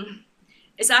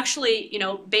is actually,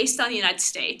 based on the United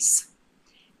States,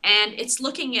 and it's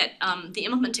looking at the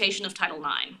implementation of Title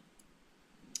IX.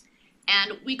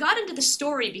 And we got into the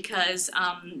story because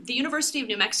the University of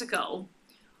New Mexico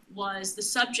was the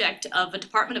subject of a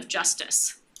Department of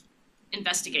Justice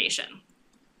investigation,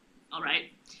 all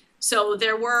right? So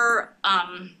there were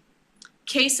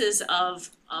cases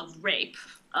of rape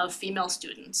of female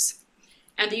students,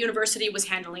 and the university was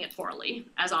handling it poorly,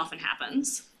 as often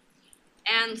happens.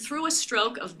 And through a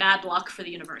stroke of bad luck for the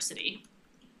university,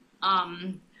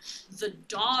 the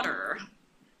daughter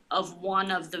of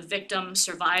one of the victim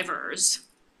survivors,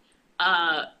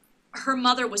 her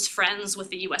mother was friends with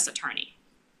the US attorney.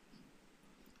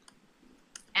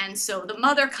 And so the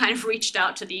mother kind of reached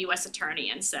out to the US attorney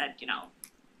and said,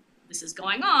 this is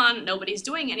going on, nobody's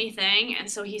doing anything.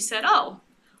 And so he said, oh,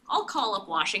 I'll call up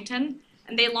Washington.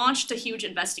 And they launched a huge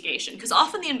investigation, because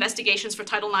often the investigations for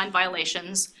Title IX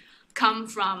violations come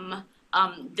from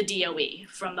the DOE,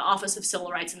 from the Office of Civil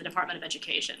Rights in the Department of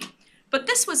Education. But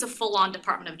this was a full-on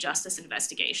Department of Justice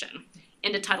investigation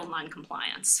into Title IX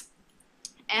compliance.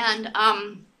 And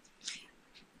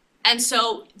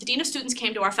so the Dean of Students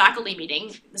came to our faculty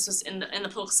meeting, this was in the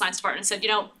Political Science Department, and said,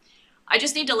 I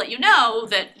just need to let you know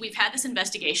that we've had this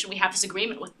investigation, we have this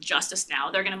agreement with Justice now,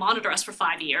 they're gonna monitor us for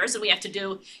 5 years, and we have to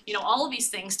do, all of these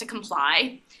things to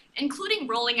comply, including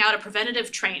rolling out a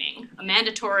preventative training, a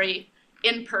mandatory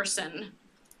in-person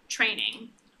training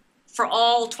for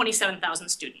all 27,000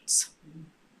 students.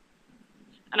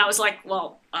 And I was like,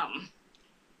 well,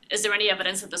 is there any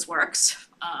evidence that this works?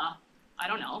 I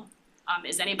don't know.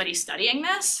 Is anybody studying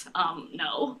this?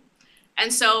 No.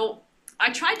 And so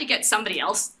I tried to get somebody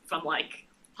else from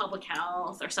public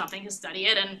health or something to study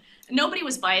it, and nobody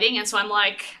was biting. And so I'm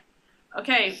like,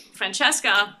 okay,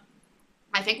 Francesca,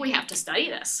 I think we have to study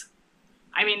this.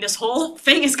 I mean, this whole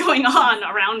thing is going on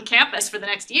around campus for the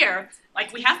next year.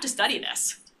 We have to study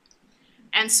this.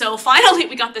 And so finally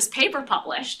we got this paper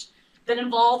published that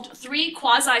involved 3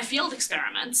 quasi-field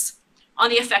experiments on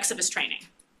the effects of his training.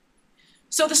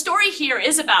 So the story here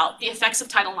is about the effects of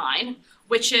Title IX,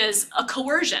 which is a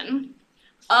coercion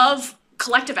of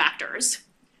collective actors,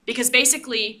 because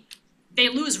basically they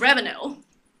lose revenue,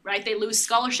 right? They lose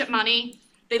scholarship money,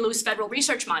 they lose federal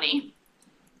research money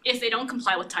if they don't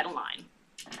comply with Title IX.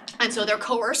 And so they're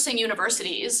coercing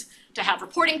universities to have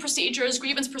reporting procedures,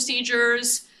 grievance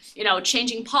procedures,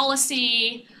 changing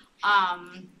policy,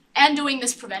 and doing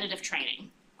this preventative training.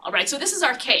 All right, so this is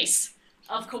our case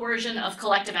of coercion of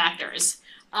collective actors.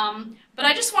 But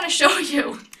I just want to show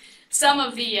you some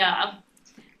of the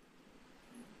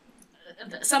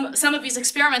some of these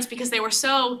experiments because they were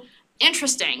so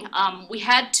interesting. We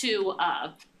had to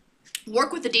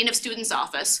work with the Dean of Students'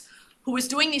 office, who was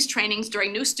doing these trainings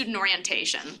during new student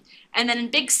orientation, and then in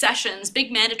big sessions,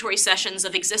 big mandatory sessions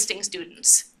of existing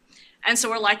students. And so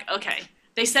we're like, okay,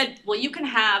 they said, well, you can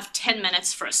have 10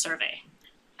 minutes for a survey.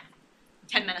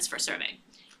 10 minutes for a survey.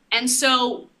 And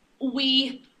so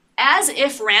we, as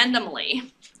if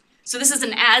randomly, so this is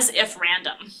an as if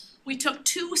random, we took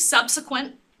 2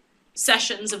 subsequent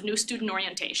sessions of new student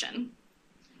orientation,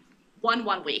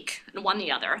 one week and one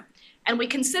the other, and we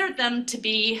considered them to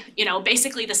be,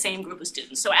 basically the same group of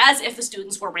students. So as if the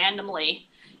students were randomly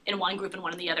in one group and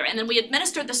one in the other. And then we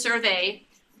administered the survey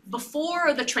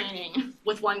before the training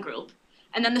with one group,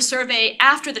 and then the survey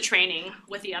after the training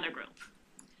with the other group.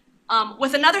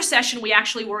 With another session, we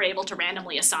actually were able to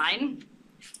randomly assign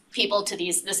people to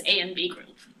this A and B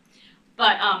group.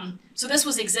 But, so this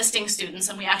was existing students,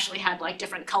 and we actually had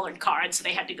different colored cards, so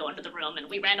they had to go into the room, and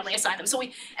we randomly assigned them. So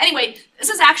anyway, this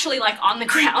is actually on the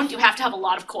ground. You have to have a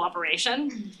lot of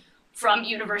cooperation from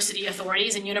university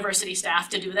authorities and university staff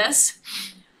to do this.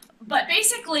 But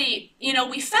basically,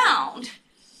 we found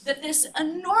that this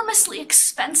enormously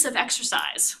expensive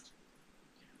exercise,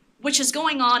 which is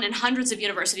going on in hundreds of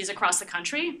universities across the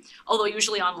country, although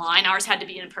usually online, ours had to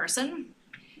be in person,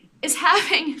 is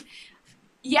having,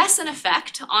 yes, an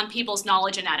effect on people's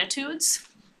knowledge and attitudes,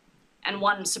 and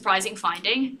one surprising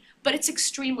finding, but it's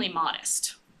extremely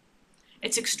modest.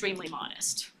 It's extremely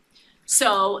modest.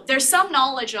 So there's some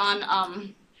knowledge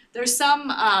on, there's some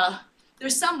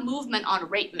movement on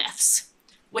rape myths,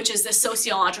 which is this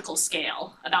sociological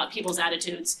scale about people's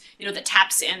attitudes, that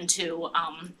taps into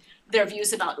their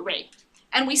views about rape.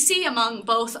 And we see among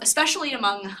both, especially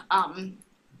among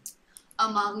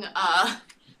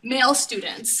male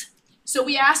students. So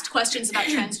we asked questions about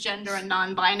transgender and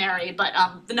non-binary, but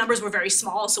the numbers were very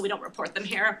small, so we don't report them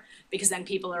here because then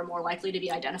people are more likely to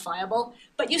be identifiable.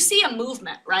 But you see a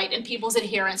movement, right, in people's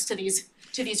adherence to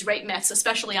these rape myths,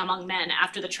 especially among men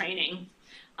after the training.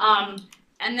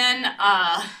 And then,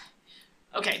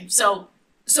 okay, so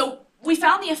we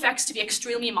found the effects to be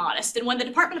extremely modest. And when the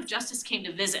Department of Justice came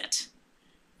to visit,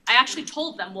 I actually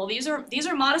told them, well, these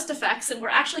are modest effects, and we're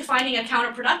actually finding a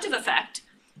counterproductive effect,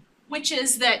 which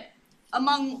is that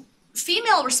among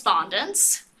female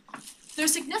respondents, they're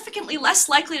significantly less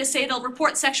likely to say they'll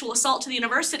report sexual assault to the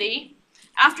university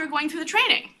after going through the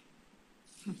training.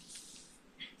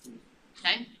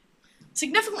 Okay?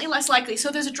 Significantly less likely.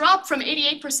 So there's a drop from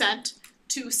 88%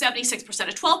 to 76%,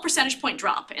 a 12 percentage point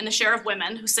drop in the share of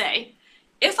women who say,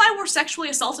 if I were sexually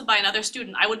assaulted by another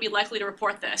student, I would be likely to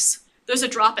report this. There's a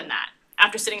drop in that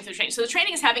after sitting through training. So the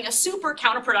training is having a super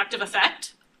counterproductive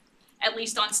effect, at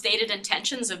least on stated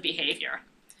intentions of behavior.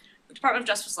 The Department of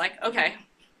Justice was like, okay,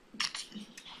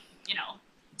 you know.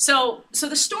 So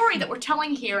the story that we're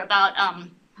telling here about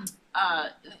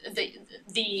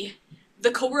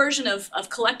the coercion of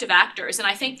collective actors, and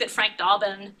I think that Frank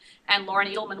Dobbin and Lauren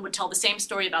Edelman would tell the same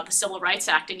story about the Civil Rights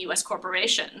Act in US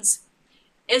corporations,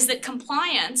 is that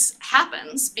compliance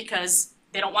happens because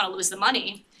they don't want to lose the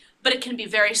money, but it can be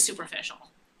very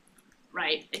superficial,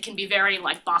 right? It can be very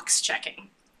like box checking.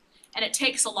 And it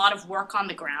takes a lot of work on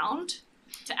the ground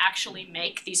to actually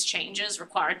make these changes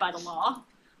required by the law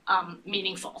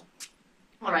meaningful.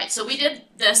 All right, so we did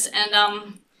this, and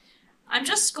I'm going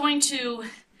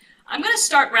to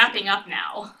start wrapping up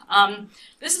now.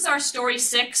 This is our story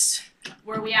 6,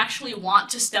 where we actually want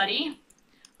to study,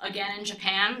 again in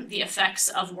Japan, the effects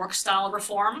of work style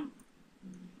reform,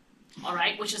 all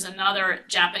right, which is another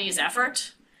Japanese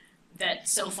effort that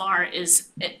so far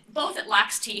both it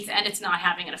lacks teeth and it's not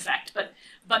having an effect. But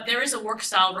there is a work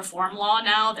style reform law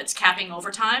now that's capping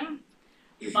overtime,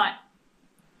 but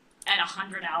at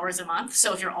 100 hours a month.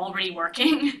 So if you're already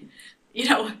working,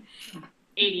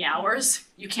 80 hours,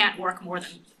 you can't work more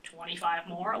than 25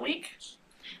 more a week.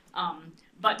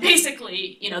 But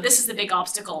basically, this is the big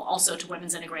obstacle also to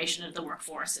women's integration into the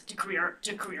workforce, to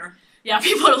career. Yeah,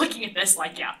 people are looking at this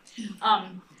like, yeah.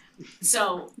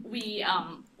 So we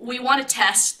want to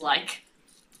test, like,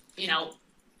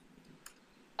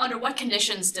 under what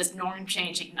conditions does norm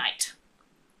change ignite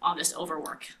on this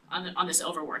overwork, on this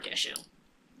overwork issue.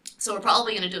 So we're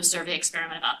probably going to do a survey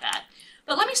experiment about that.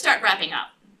 But let me start wrapping up.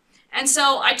 And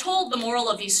so I told the moral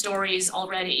of these stories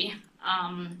already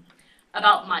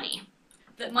about money.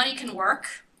 That money can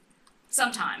work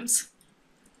sometimes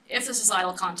if the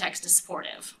societal context is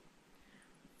supportive.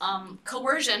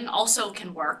 Coercion also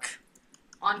can work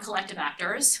on collective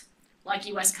actors, like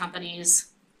US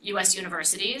companies, US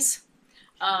universities.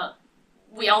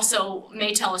 We also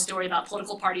may tell a story about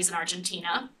political parties in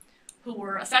Argentina who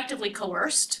were effectively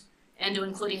coerced into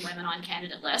including women on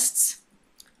candidate lists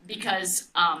because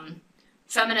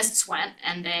feminists went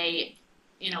and they,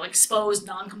 exposed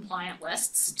non-compliant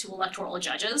lists to electoral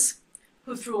judges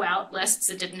who threw out lists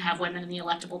that didn't have women in the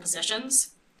electable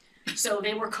positions. So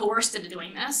they were coerced into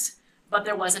doing this, but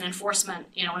there was an enforcement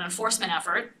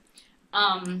effort.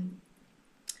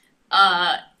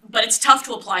 But it's tough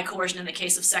to apply coercion in the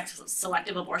case of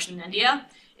selective abortion in India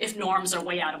if norms are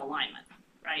way out of alignment,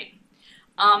 right?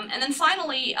 And then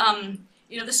finally,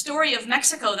 the story of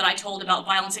Mexico that I told about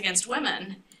violence against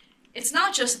women, it's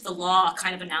not just that the law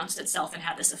kind of announced itself and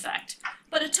had this effect,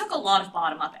 but it took a lot of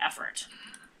bottom-up effort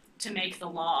to make the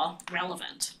law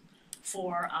relevant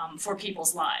for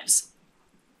people's lives.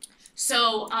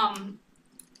 So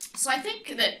I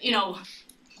think that,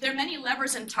 there are many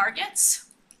levers and targets,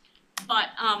 but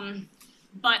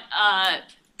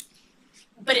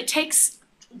it takes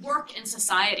work in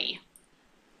society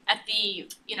at the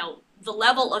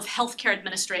level of healthcare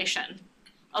administration,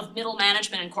 of middle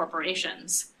management in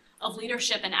corporations, of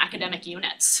leadership in academic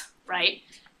units, right?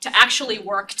 To actually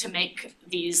work to make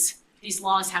these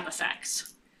laws have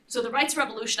effects. So the rights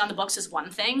revolution on the books is one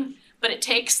thing, but it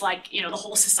takes the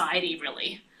whole society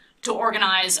really to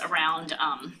organize around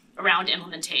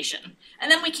implementation.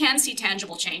 And then we can see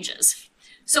tangible changes.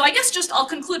 So I guess I'll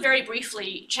conclude very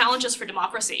briefly, challenges for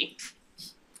democracy.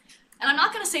 And I'm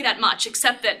not gonna say that much,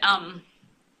 except that,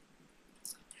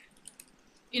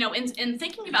 in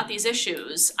thinking about these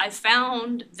issues, I've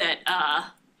found that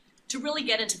to really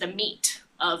get into the meat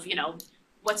of,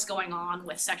 what's going on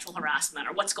with sexual harassment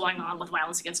or what's going on with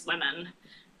violence against women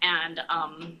and,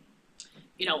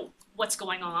 what's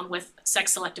going on with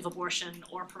sex-selective abortion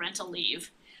or parental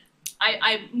leave,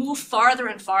 I move farther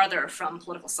and farther from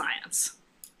political science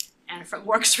and from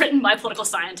works written by political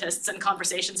scientists and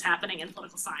conversations happening in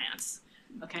political science,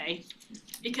 okay?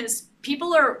 Because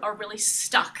people are really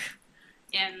stuck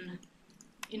in,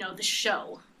 the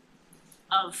show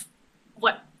of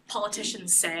what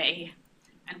politicians say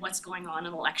and what's going on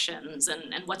in elections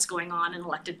and what's going on in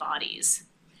elected bodies.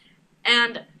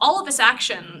 And all of this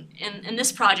action, in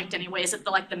this project anyway, is at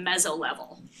the meso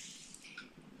level.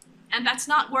 And that's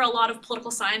not where a lot of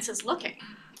political science is looking.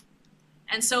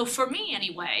 And so for me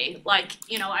anyway,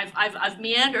 I've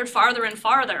meandered farther and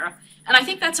farther, and I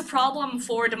think that's a problem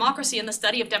for democracy and the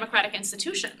study of democratic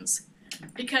institutions.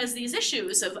 Because these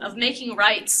issues of making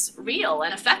rights real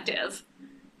and effective,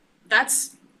 that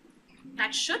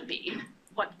should be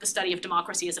what the study of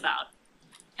democracy is about.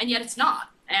 And yet it's not.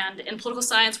 And in political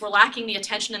science, we're lacking the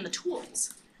attention and the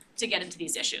tools to get into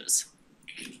these issues.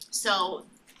 So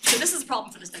this is a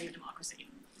problem for the study of democracy.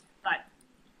 But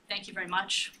thank you very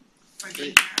much for being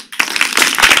here.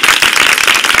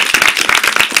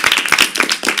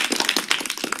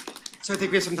 So I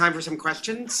think we have some time for some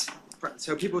questions.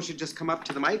 So people should just come up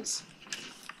to the mics.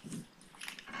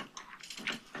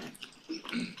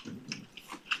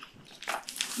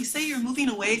 You say you're moving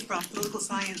away from political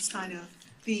science kind of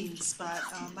themes, but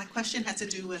my question has to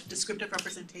do with descriptive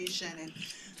representation and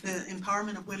the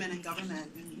empowerment of women in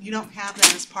government. And you don't have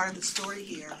that as part of the story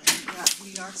here, and yet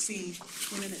we are seeing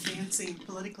women advancing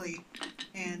politically.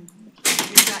 And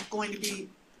is that going to be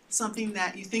something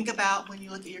that you think about when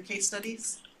you look at your case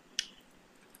studies?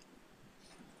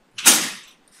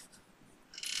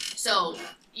 So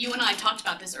you and I talked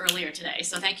about this earlier today,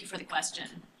 so thank you for the question.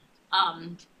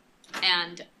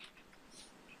 And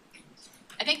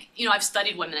I think, I've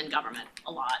studied women in government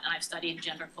a lot, and I've studied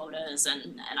gender quotas,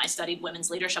 and I studied women's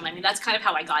leadership. I mean, that's kind of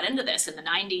how I got into this in the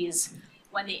 90s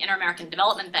when the Inter-American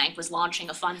Development Bank was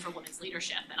launching a fund for women's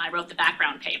leadership, and I wrote the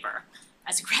background paper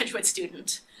as a graduate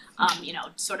student,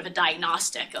 sort of a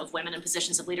diagnostic of women in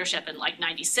positions of leadership in like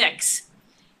 96.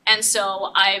 And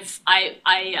so I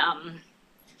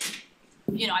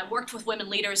worked with women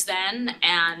leaders then,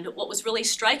 and what was really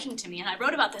striking to me, and I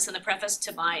wrote about this in the preface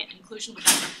to my Inclusion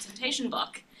Without Representation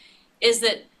book, is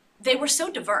that they were so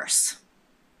diverse.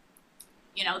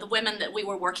 The women that we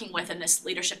were working with in this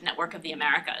leadership network of the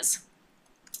Americas,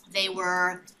 they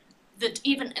were,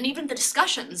 even the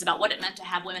discussions about what it meant to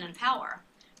have women in power.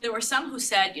 There were some who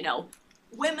said,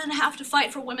 women have to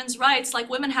fight for women's rights, like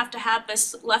women have to have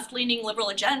this left-leaning liberal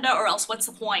agenda, or else what's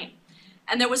the point?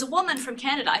 And there was a woman from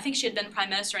Canada, I think she had been prime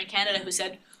minister in Canada, who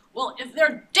said, well, if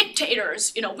they're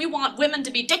dictators, we want women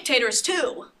to be dictators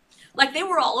too. Like, they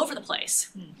were all over the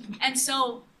place. And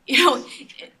so,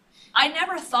 I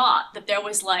never thought that there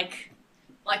was like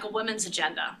a women's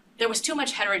agenda. There was too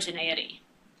much heterogeneity.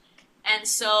 And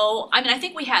so, I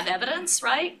think we have evidence,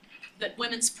 right, that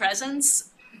women's presence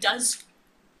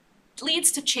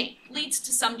leads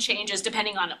to some changes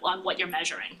depending on what you're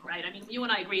measuring, right? You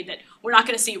and I agreed that we're not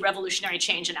going to see revolutionary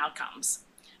change in outcomes,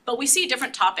 but we see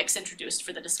different topics introduced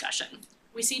for the discussion.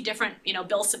 We see different,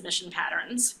 bill submission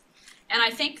patterns, and I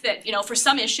think that, for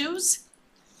some issues,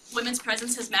 women's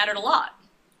presence has mattered a lot.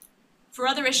 For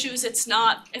other issues, it's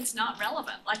not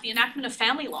relevant, like the enactment of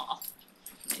family law.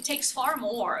 It takes far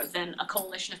more than a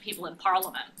coalition of people in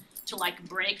Parliament to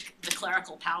break the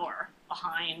clerical power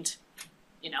behind,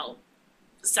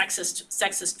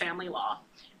 sexist family law.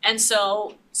 And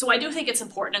so I do think it's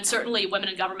important, and certainly women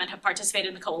in government have participated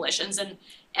in the coalitions, and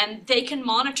they can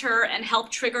monitor and help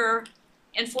trigger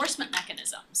enforcement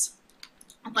mechanisms.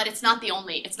 But it's not the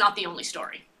only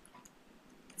story.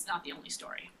 It's not the only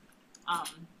story.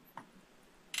 And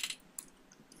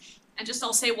just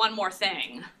I'll say one more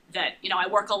thing, that I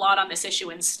work a lot on this issue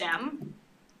in STEM,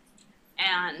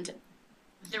 and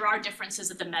there are differences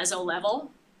at the meso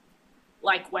level,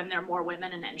 like when there are more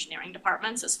women in engineering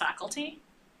departments as faculty.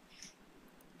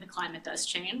 The climate does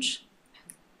change.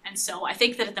 And so I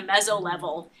think that at the meso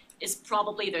level is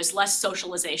probably there's less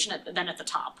socialization than at the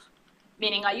top.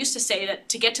 Meaning I used to say that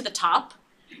to get to the top,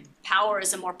 power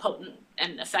is a more potent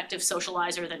and effective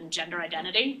socializer than gender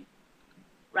identity,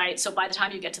 right? So by the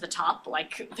time you get to the top,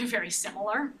 they're very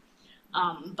similar.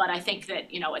 But I think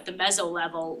that, at the meso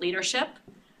level leadership,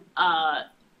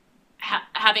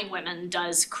 having women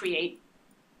does create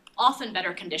often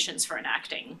better conditions for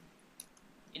enacting,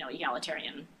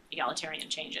 egalitarian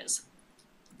changes.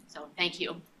 So thank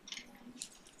you.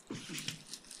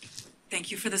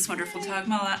 Thank you for this wonderful talk,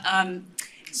 Mala.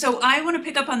 So I want to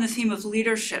pick up on the theme of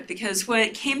leadership, because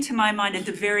what came to my mind at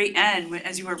the very end,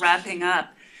 as you were wrapping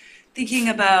up, thinking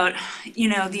about,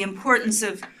 the importance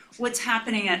of what's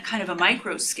happening at kind of a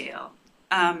micro scale.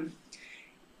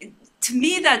 to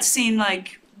me, that seemed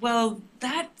like, well,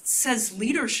 that says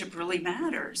leadership really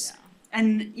matters. Yeah.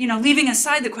 And, you know, leaving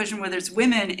aside the question whether it's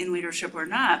women in leadership or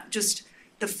not, just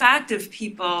the fact of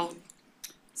people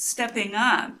stepping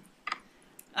up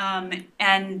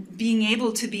and being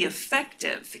able to be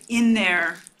effective in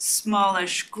their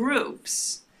smallish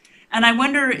groups. And I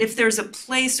wonder if there's a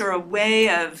place or a way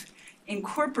of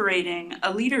incorporating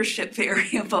a leadership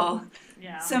variable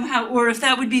somehow, or if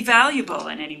that would be valuable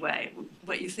in any way,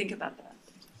 what you think about that.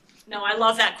 No, I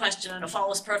love that question, and it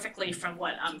follows perfectly from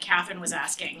what Catherine was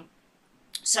asking.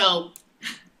 So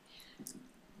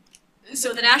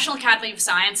the National Academy of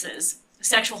Sciences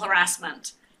sexual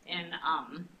harassment in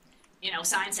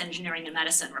science, engineering, and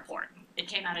medicine report. It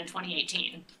came out in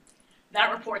 2018.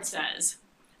 That report says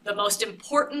the most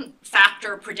important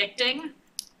factor predicting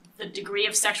the degree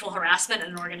of sexual harassment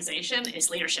in an organization is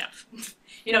leadership.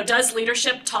 Does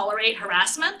leadership tolerate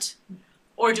harassment,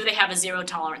 or do they have a zero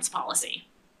tolerance policy?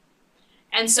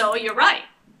 And so you're right,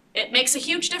 it makes a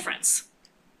huge difference,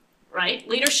 right?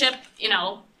 Leadership,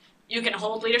 you can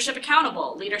hold leadership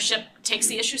accountable. Leadership takes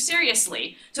the issue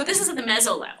seriously. So this is at the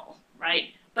meso level,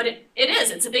 right? But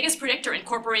it's the biggest predictor in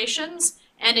corporations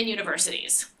and in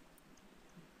universities,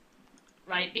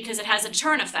 right? Because it has a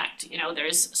deterrent effect.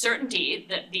 There's certainty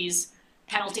that these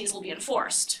penalties will be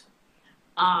enforced.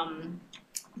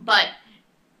 But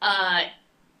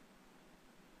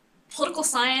political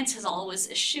science has always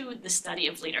eschewed the study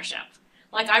of leadership.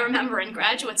 Like, I remember in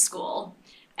graduate school,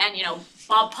 and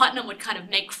Bob Putnam would kind of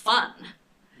make fun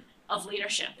of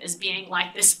leadership as being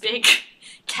like this big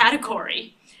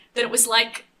category, that it was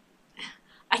like,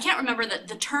 I can't remember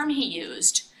the term he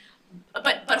used,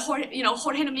 but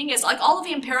Jorge Dominguez, like all of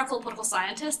the empirical political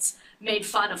scientists made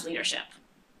fun of leadership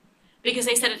because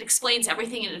they said it explains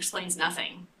everything and it explains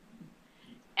nothing.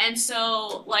 And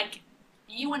so, like,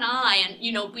 you and I,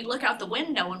 and we look out the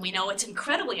window and we know it's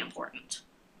incredibly important,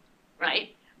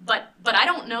 right? But I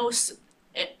don't know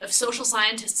if social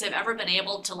scientists have ever been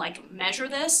able to measure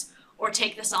this or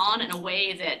take this on in a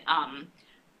way that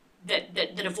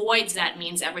that avoids that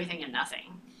means everything and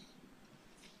nothing.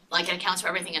 Like, it accounts for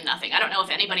everything and nothing. I don't know if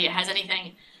anybody has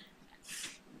anything.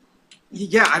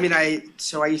 Yeah, I mean, I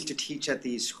used to teach at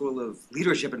the School of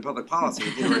Leadership and Public Policy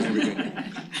at the University of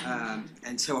Virginia.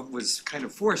 And so I was kind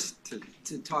of forced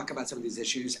to talk about some of these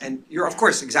issues. And you're, of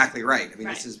course, exactly right. I mean,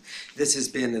 Right. this has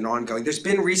been an ongoing, there's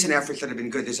been recent efforts that have been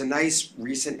good. There's a nice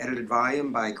recent edited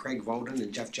volume by Craig Volden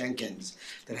and Jeff Jenkins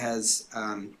that has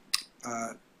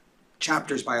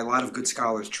chapters by a lot of good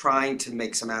scholars trying to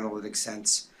make some analytic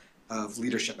sense of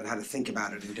leadership and how to think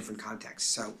about it in different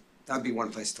contexts. So that would be one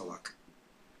place to look.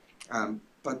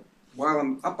 But while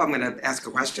I'm up, I'm going to ask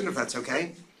a question, if that's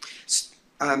okay.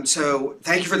 So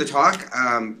thank you for the talk.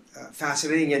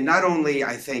 Fascinating, and not only,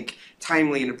 I think,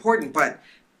 timely and important, but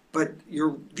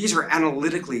these are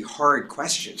analytically hard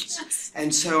questions. Yes.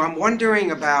 And so I'm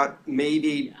wondering about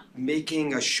maybe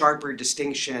making a sharper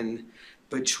distinction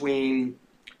between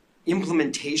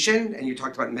implementation, and you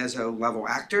talked about meso-level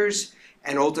actors,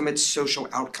 and ultimate social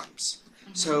outcomes.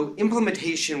 So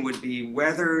implementation would be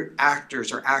whether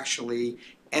actors are actually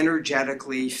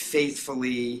energetically,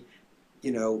 faithfully,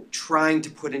 trying to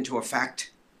put into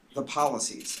effect the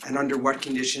policies, and under what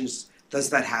conditions does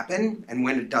that happen, and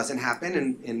when it doesn't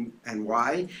happen, and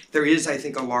why. There is, I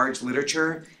think, a large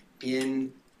literature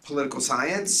in political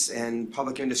science and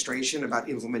public administration about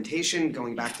implementation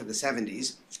going back to the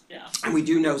 70s. Yeah. And we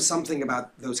do know something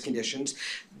about those conditions.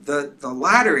 The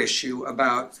latter issue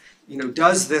about,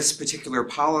 does this particular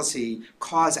policy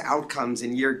cause outcomes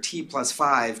in year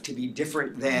T+5 to be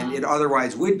different than it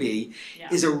otherwise would be,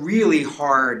 is a really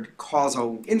hard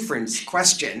causal inference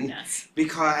question. Yes.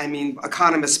 Because,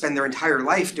 economists spend their entire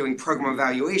life doing program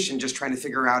evaluation just trying to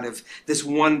figure out if this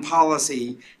one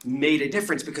policy made a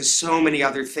difference, because so many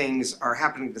other things are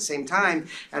happening at the same time.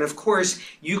 And of course,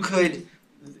 you could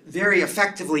very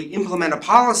effectively implement a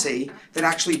policy that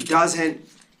actually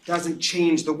doesn't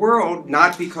change the world,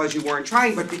 not because you weren't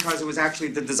trying, but because it was actually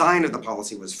the design of the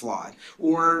policy was flawed.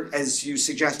 Or, as you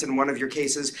suggested in one of your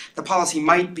cases, the policy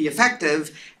might be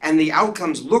effective and the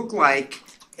outcomes look like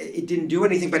it didn't do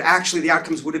anything, but actually the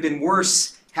outcomes would have been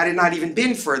worse had it not even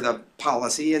been for the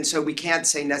policy. And so we can't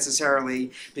say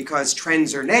necessarily because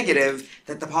trends are negative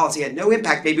that the policy had no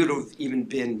impact. Maybe it would have even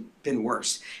been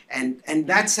worse. And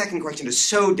that second question is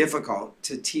so difficult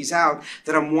to tease out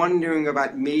that I'm wondering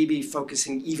about maybe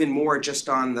focusing even more just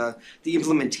on the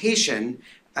implementation,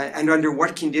 and under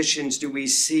what conditions do we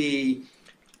see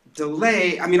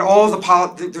delay, I mean,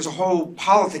 there's a whole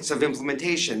politics of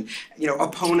implementation. You know,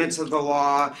 opponents of the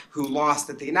law who lost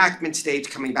at the enactment stage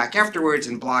coming back afterwards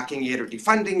and blocking it or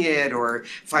defunding it or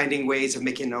finding ways of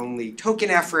making only token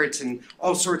efforts and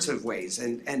all sorts of ways.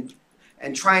 And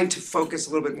trying to focus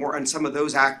a little bit more on some of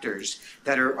those actors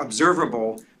that are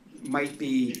observable might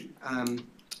be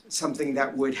something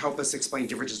that would help us explain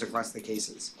differences across the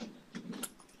cases.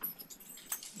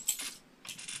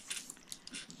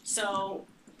 So,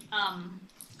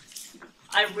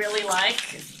 I really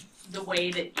like the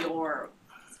way that you're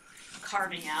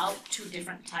carving out two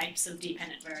different types of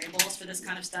dependent variables for this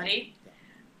kind of study,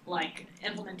 like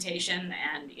implementation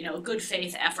and, you know, good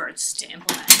faith efforts to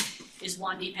implement is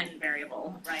one dependent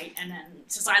variable, right? And then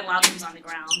societal outcomes on the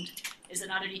ground is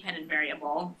another dependent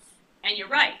variable. And you're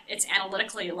right, it's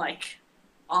analytically like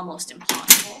almost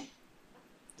impossible.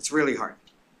 It's really hard.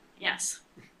 Yes.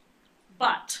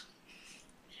 But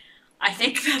I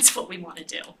think that's what we want to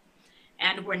do.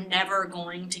 And we're never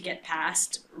going to get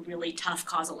past really tough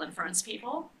causal inference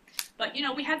people. But, you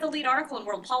know, we had the lead article in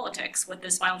World Politics with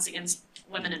this violence against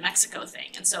women in Mexico thing.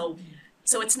 And so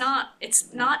it's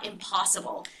not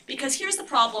impossible. Because here's the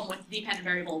problem with dependent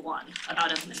variable 1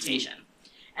 about implementation.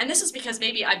 And this is because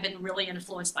maybe I've been really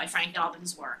influenced by Frank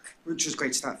Dobbin's work. Which is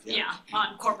great stuff, yeah. Yeah,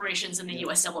 on corporations in the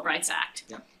US Civil Rights Act.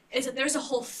 Yeah. Is that there's a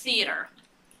whole theater.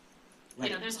 Right.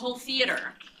 You know, there's a whole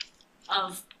theater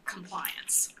of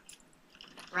compliance,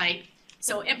 right?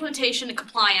 So implementation and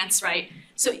compliance, right?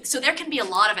 So there can be a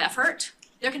lot of effort,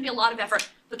 but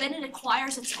then it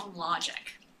acquires its own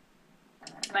logic,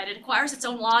 right? It acquires its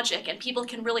own logic and people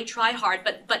can really try hard,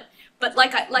 but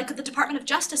like the Department of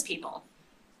Justice people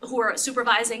who are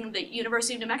supervising the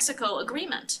University of New Mexico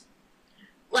agreement,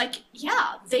 like,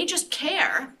 yeah, they just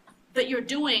care that you're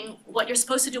doing what you're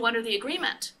supposed to do under the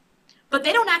agreement, but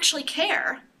they don't actually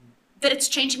care that it's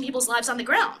changing people's lives on the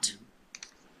ground.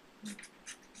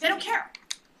 They don't care.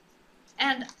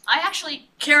 And I actually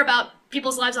care about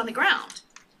people's lives on the ground.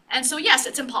 And so yes,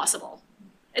 it's impossible.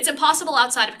 It's impossible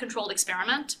outside of a controlled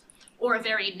experiment or a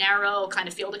very narrow kind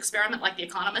of field experiment like the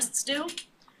economists do.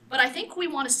 But I think we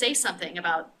want to say something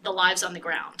about the lives on the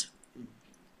ground,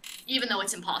 even though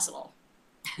it's impossible.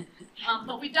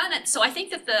 But we've done it, so I think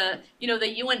that the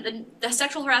UN, the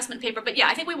sexual harassment paper, but yeah,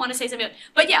 I think we want to say something,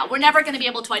 but yeah, we're never going to be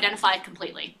able to identify it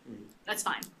completely. That's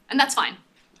fine, and that's fine.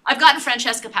 I've gotten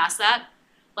Francesca past that,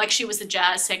 like she was the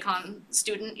jazz Seikon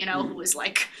student, you know, who was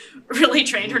like, really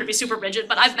trained her to be super rigid,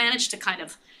 but I've managed to kind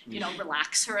of, you know,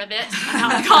 relax her a bit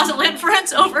on causal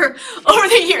inference over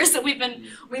the years that we've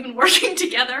been working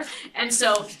together, and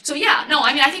so yeah, no,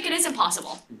 I mean, I think it is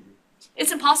impossible.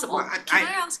 It's impossible. Well, Can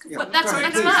I ask? yeah, But that's go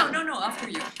ahead, that's please. fun. No, after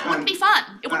you. It wouldn't be fun.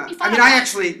 It wouldn't be fun. I mean, at I all.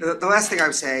 actually, the last thing I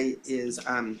would say is,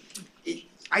 I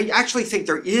actually think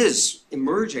there is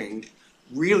emerging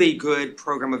really good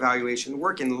program evaluation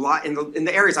work in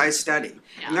the areas I study.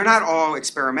 Yeah. And they're not all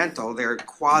experimental, they're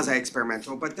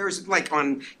quasi-experimental, but there's like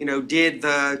on, you know, did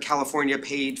the California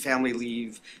paid family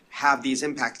leave have these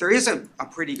impacts? There is a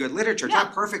pretty good literature, it's not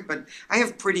Yeah. perfect, but I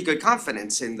have pretty good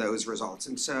confidence in those results.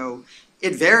 And so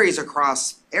it varies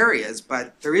across areas,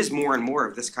 but there is more and more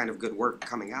of this kind of good work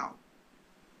coming out,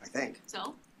 I think.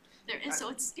 So there is. So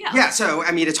it's yeah. Yeah, so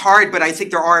I mean, it's hard, but I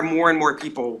think there are more and more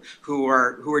people who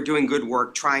are doing good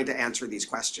work trying to answer these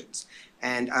questions.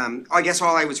 And I guess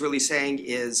all I was really saying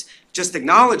is just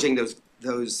acknowledging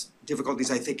those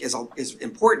difficulties, I think, is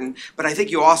important. But I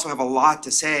think you also have a lot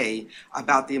to say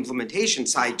about the implementation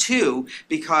side too,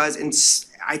 because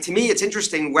to me, it's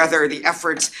interesting whether the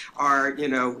efforts are, you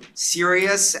know,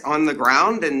 serious on the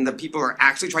ground and the people are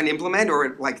actually trying to implement,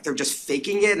 or like they're just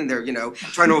faking it and they're, you know,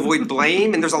 trying to avoid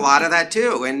blame. And there's a lot of that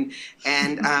too.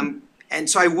 And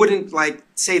so I wouldn't like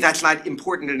say that's not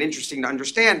important and interesting to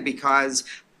understand, because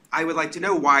I would like to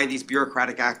know why these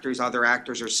bureaucratic actors, other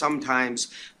actors, are sometimes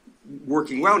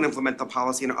working well and implement the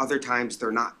policy, and other times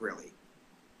they're not really.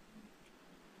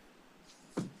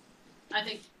 I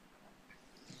think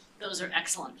those are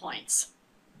excellent points.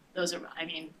 Those are, I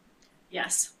mean,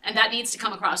 yes, and that needs to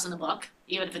come across in the book,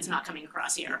 even if it's not coming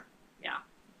across here. Yeah.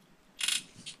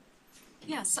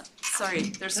 Yeah, sorry,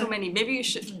 there's so many, maybe you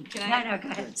should, can I? No, go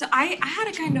ahead. So I had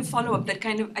a kind of follow-up that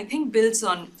kind of, I think, builds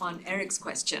on Eric's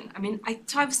question. I mean,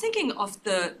 I was thinking of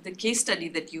the case study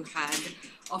that you had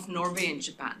of Norway and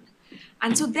Japan.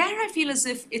 And so there I feel as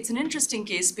if it's an interesting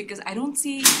case because I don't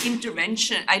see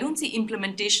intervention, I don't see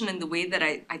implementation in the way that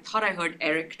I thought I heard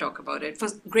Eric talk about it.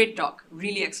 First, great talk,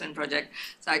 really excellent project.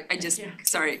 So I just,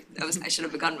 sorry, I should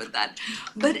have begun with that.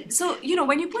 But so,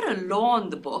 when you put a law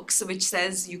on the books which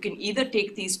says you can either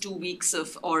take these 2 weeks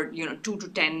of, or 2 to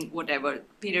 10, whatever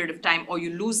period of time, or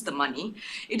you lose the money,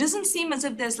 it doesn't seem as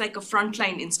if there's like a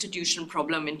frontline institution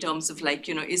problem in terms of like,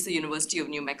 is the University of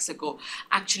New Mexico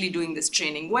actually doing this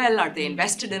training well? Are they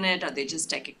invested in it? Are they just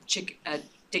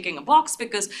ticking a box?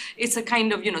 Because it's a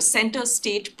kind of, center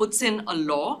state puts in a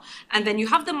law, and then you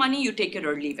have the money, you take it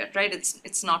or leave it, right?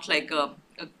 It's not like a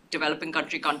developing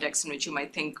country context in which you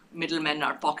might think middlemen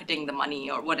are pocketing the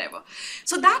money or whatever.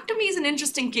 So that to me is an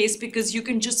interesting case because you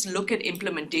can just look at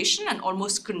implementation and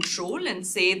almost control and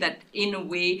say that in a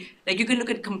way, like you can look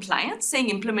at compliance saying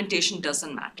implementation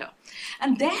doesn't matter.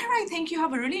 And there I think you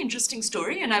have a really interesting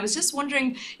story, and I was just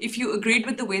wondering if you agreed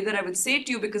with the way that I would say it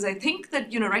to you, because I think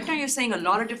that, right now you're saying a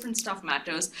lot of different stuff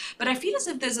matters, but I feel as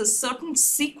if there's a certain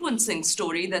sequencing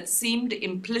story that seemed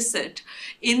implicit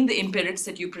in the empirics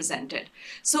that you presented.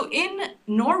 So in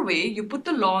Norway, you put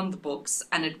the law on the books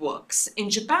and it works. In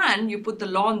Japan, you put the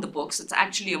law on the books, it's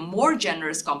actually a more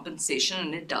generous compensation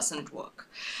and it doesn't work.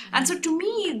 And so to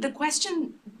me, the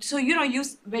question, so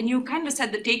when you kind of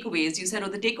said the takeaways, you said,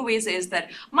 the takeaways is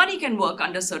that money can work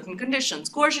under certain conditions,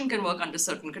 coercion can work under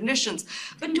certain conditions.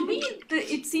 But to me,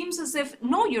 it seems as if,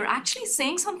 no, you're actually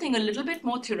saying something a little bit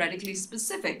more theoretically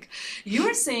specific.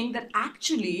 You're saying that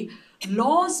actually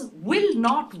laws will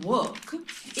not work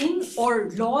or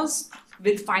laws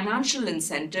with financial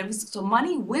incentives, so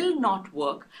money will not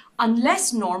work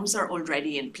unless norms are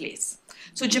already in place.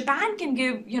 So Japan can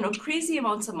give, crazy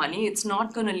amounts of money. It's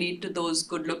not going to lead to those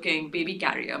good-looking baby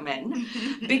carrier men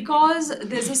because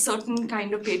there's a certain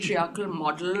kind of patriarchal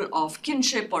model of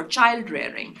kinship or child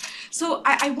rearing. So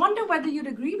I wonder whether you'd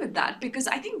agree with that, because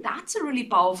I think that's a really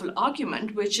powerful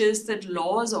argument, which is that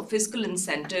laws or fiscal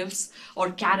incentives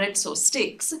or carrots or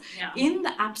sticks, in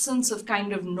the absence of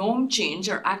kind of norm change,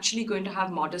 are actually going to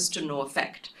have modest to no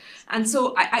effect. And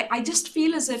so I just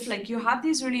feel as if like you have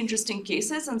these really interesting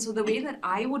cases. And so the way that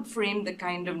I would frame the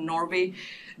kind of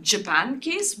Norway-Japan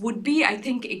case would be, I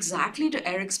think, exactly to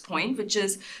Eric's point, which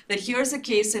is that here's a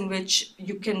case in which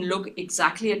you can look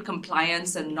exactly at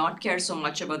compliance and not care so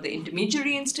much about the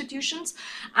intermediary institutions,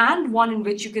 and one in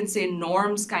which you can say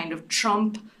norms kind of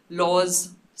trump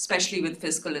laws, especially with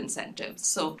fiscal incentives.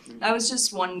 So that was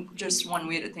just one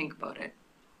way to think about it.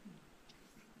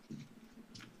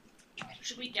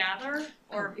 Should we gather,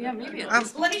 or yeah, maybe.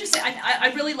 Let me just say,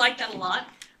 I really like that a lot.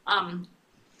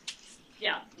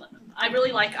 Yeah, I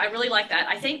really like that.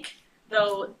 I think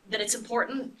though that it's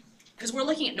important because we're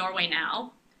looking at Norway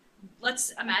now.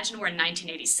 Let's imagine we're in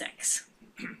 1986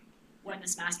 when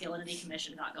this Masculinity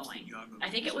Commission got going. I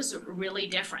think it was really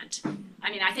different. I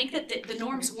mean, I think that the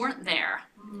norms weren't there.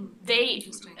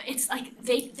 It's like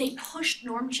they pushed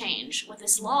norm change with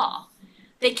this law.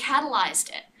 They catalyzed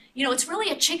it. It's really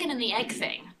a chicken and the egg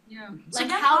thing. Yeah. Like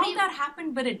so how do that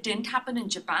happen, but it didn't happen in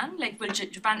Japan? Like, will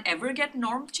Japan ever get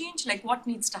norm change? Like, what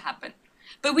needs to happen?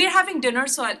 But we're having dinner,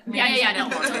 so no.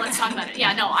 So let's talk about it.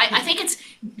 Yeah, no, I think it's.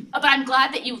 But I'm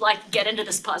glad that you get into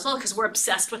this puzzle because we're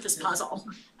obsessed with this puzzle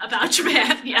about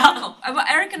Japan. Yeah. Well,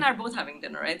 Eric and I are both having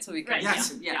dinner, right? So we can. Right.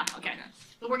 Yes. Yeah. Okay.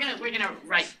 But we're gonna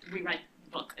rewrite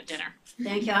book at dinner.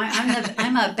 Thank you.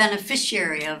 I'm a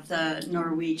beneficiary of the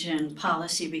Norwegian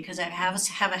policy because I have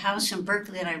a house in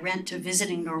Berkeley that I rent to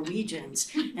visiting Norwegians,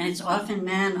 and it's often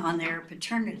men on their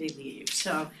paternity leave.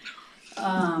 So,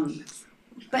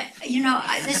 but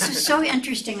this is so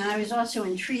interesting. I was also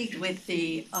intrigued with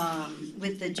the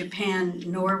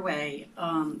Japan-Norway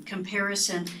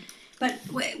comparison. But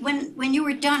when you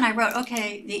were done, I wrote,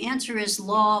 okay, the answer is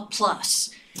law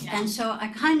plus, and so I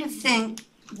kind of think.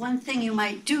 One thing you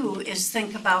might do is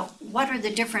think about what are the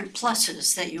different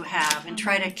pluses that you have and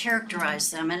try to characterize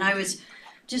them. And I was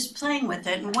just playing with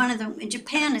it. And one of them, in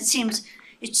Japan, it seems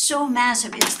it's so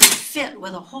massive. It's the fit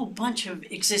with a whole bunch of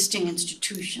existing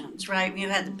institutions, right? You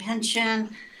had the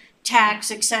pension,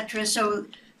 tax, etc. So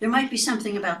there might be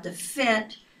something about the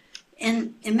fit.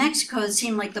 And in Mexico, it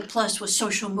seemed like the plus was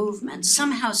social movement.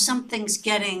 Somehow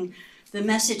the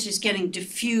message is getting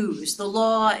diffused. The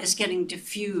law is getting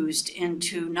diffused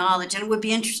into knowledge. And it would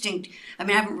be interesting, I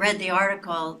haven't read the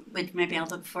article, which maybe I'll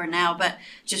look for now, but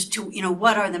just to,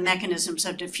 what are the mechanisms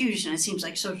of diffusion? It seems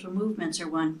like social movements are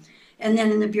one. And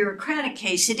then in the bureaucratic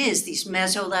case, it is these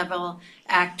meso-level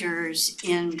actors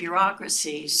in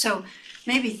bureaucracy. So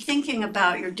maybe thinking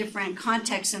about your different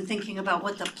contexts and thinking about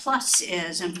what the plus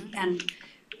is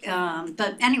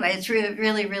but anyway, it's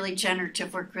really, really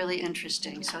generative work, really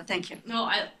interesting. So thank you. No,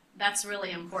 That's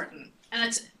really important. And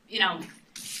it's, you know,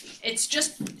 it's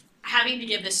just having to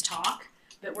give this talk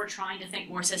that we're trying to think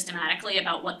more systematically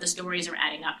about what the stories are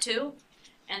adding up to.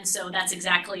 And so this is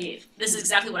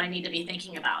exactly what I need to be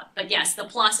thinking about. But yes, the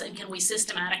plus, and can we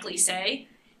systematically say,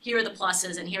 here are the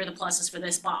pluses and here are the pluses for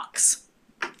this box.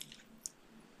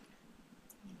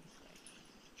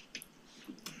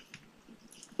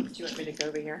 Do you want me to go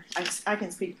over here? I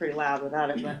can speak pretty loud without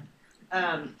it, but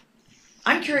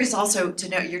I'm curious also to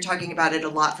know, you're talking about it a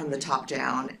lot from the top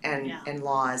down and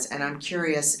laws, and I'm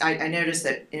curious, I noticed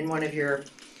that in one of your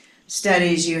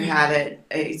studies you have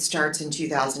it starts in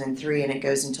 2003 and it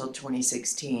goes until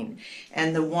 2016.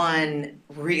 And the one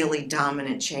really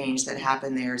dominant change that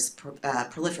happened there is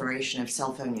proliferation of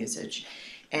cell phone usage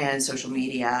and social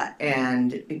media,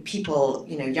 and people,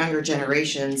 you know, younger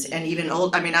generations and even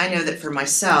old. I mean, I know that for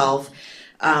myself,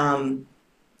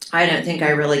 I don't think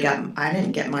I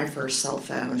didn't get my first cell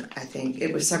phone. I think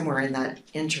it was somewhere in that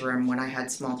interim when I had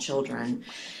small children.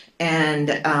 And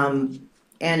then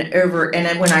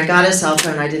when I got a cell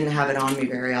phone, I didn't have it on me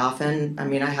very often. I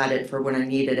mean, I had it for when I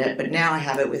needed it, but now I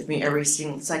have it with me every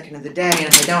single second of the day. And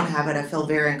if I don't have it, I feel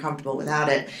very uncomfortable without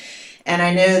it. And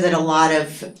I know that a lot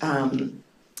of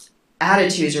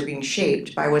attitudes are being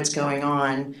shaped by what's going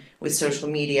on with social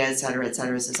media, et cetera, et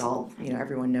cetera. This is all, you know,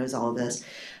 everyone knows all of this.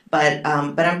 But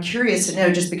I'm curious to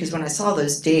know, just because when I saw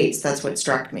those dates, that's what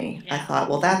struck me. I thought,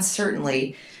 well, that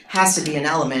certainly has to be an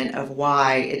element of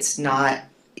why it's not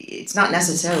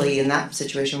necessarily in that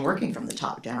situation working from the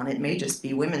top down. It may just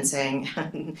be women saying,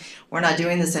 we're not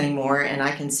doing this anymore, and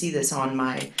I can see this on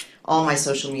all my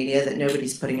social media that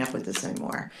nobody's putting up with this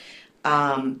anymore.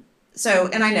 So,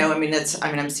 and I know,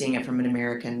 I'm seeing it from an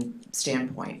American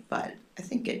standpoint, but I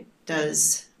think it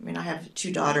does. I mean, I have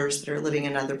 2 daughters that are living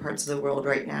in other parts of the world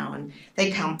right now, and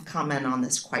they comment on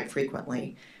this quite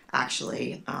frequently,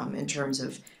 actually, in terms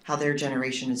of how their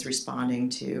generation is responding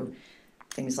to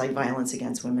things like violence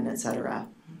against women, et cetera.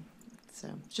 So,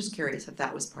 just curious if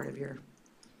that was part of your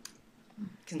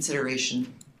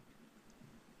consideration.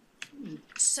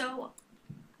 So,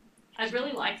 I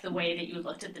really like the way that you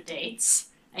looked at the dates,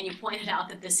 and you pointed out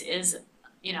that this is,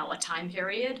 you know, a time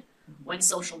period when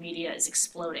social media is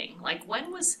exploding. Like, when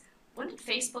did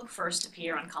Facebook first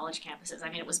appear on college campuses? I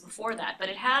mean, it was before that, but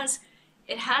it has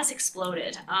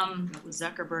exploded. It was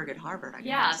Zuckerberg at Harvard, I guess.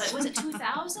 Yeah, but was it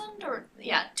 2000 or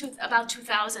about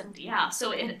 2000? Yeah.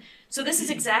 So this is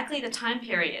exactly the time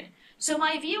period. So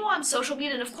my view on social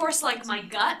media, and of course, like my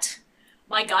gut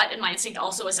and my instinct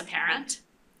also as a parent,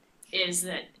 is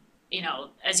that, you know,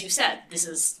 as you said, this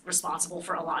is responsible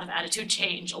for a lot of attitude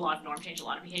change, a lot of norm change, a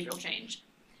lot of behavioral change.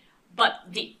 But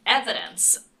the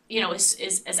evidence, you know,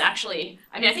 is actually,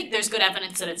 I mean, I think there's good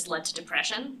evidence that it's led to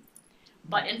depression.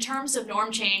 But in terms of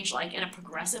norm change, like in a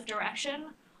progressive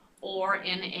direction or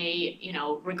in a, you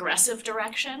know, regressive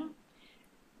direction,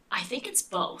 I think it's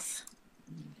both.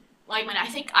 Like, when I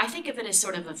think of it as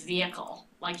sort of a vehicle,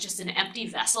 like just an empty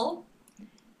vessel,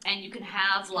 and you can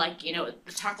have, like, you know,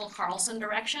 the Tucker Carlson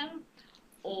direction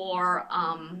or,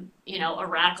 you know, a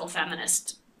radical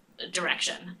feminist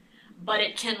direction. But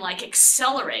it can, like,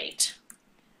 accelerate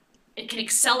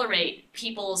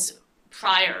people's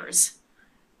priors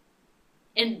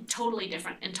in totally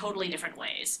different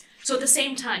ways. So at the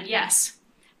same time, yes,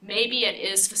 maybe it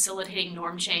is facilitating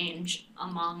norm change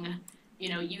among, you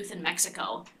know, youth in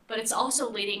Mexico, but it's also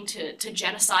leading to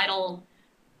genocidal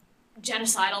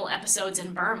episodes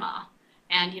in Burma,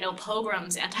 and, you know,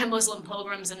 pogroms, anti-Muslim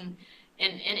pogroms in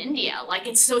India. Like,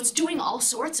 it's doing all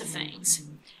sorts of things.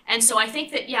 And so I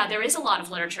think that, yeah, there is a lot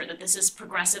of literature that this is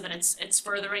progressive and it's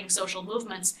furthering social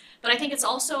movements, but I think it's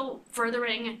also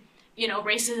furthering, you know,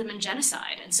 racism and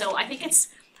genocide. And so I think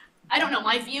I don't know,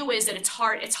 my view is that it's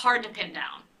hard to pin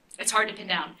down. It's hard to pin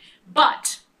down.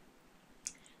 But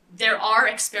there are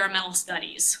experimental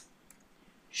studies.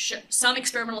 Some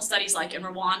experimental studies, like in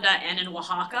Rwanda and in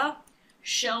Oaxaca,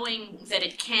 showing that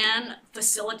it can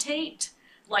facilitate,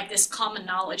 like, this common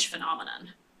knowledge phenomenon,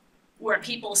 where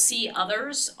people see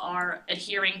others are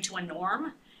adhering to a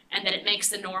norm, and that it makes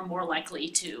the norm more likely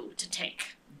to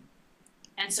take.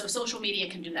 And so social media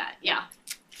can do that, yeah.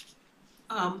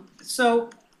 So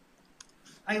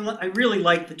I really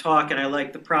like the talk and I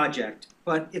like the project,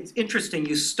 but it's interesting,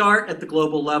 you start at the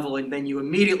global level and then you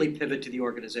immediately pivot to the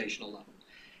organizational level.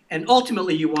 And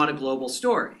ultimately you want a global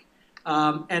story.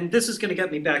 And this is going to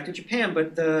get me back to Japan,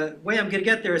 but the way I'm going to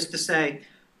get there is to say,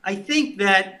 I think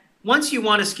that once you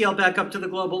want to scale back up to the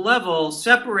global level,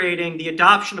 separating the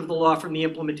adoption of the law from the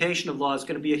implementation of law is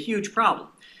going to be a huge problem.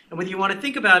 And whether you want to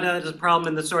think about it as a problem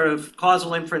in the sort of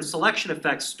causal inference selection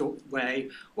effects way,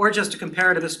 or just a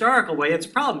comparative historical way, it's a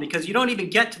problem because you don't even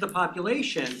get to the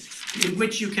population in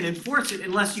which you can enforce it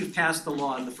unless you've passed the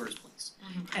law in the first place.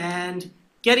 And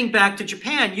getting back to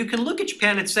Japan, you can look at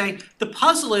Japan and say, the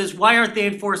puzzle is, why aren't they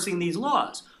enforcing these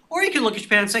laws? Or you can look at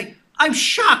Japan and say, I'm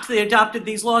shocked they adopted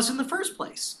these laws in the first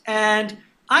place. And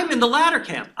I'm in the latter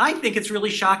camp. I think it's really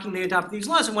shocking they adopted these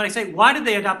laws. And when I say, why did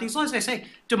they adopt these laws? I say,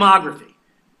 demography.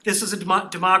 This is a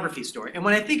demography story. And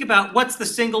when I think about what's the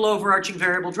single overarching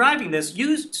variable driving this,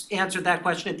 you answered that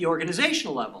question at the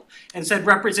organizational level and said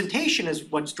representation is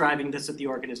what's driving this at the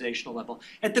organizational level.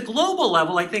 At the global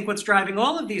level, I think what's driving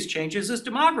all of these changes is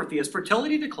demography. As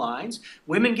fertility declines,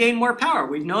 women gain more power.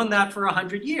 We've known that for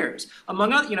 100 years.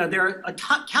 Among other, there are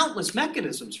countless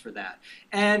mechanisms for that.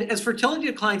 And as fertility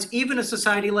declines, even a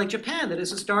society like Japan that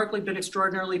has historically been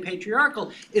extraordinarily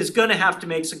patriarchal is going to have to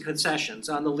make some concessions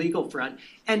on the legal front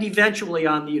and eventually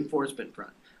on the enforcement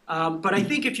front. But I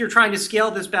think if you're trying to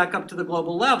scale this back up to the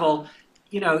global level,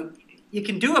 you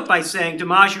can do it by saying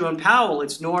DiMaggio and Powell,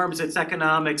 its norms, its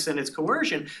economics, and its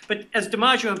coercion. But as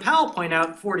DiMaggio and Powell point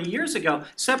out 40 years ago,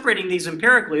 separating these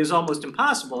empirically is almost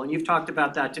impossible, and you've talked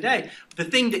about that today. The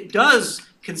thing that does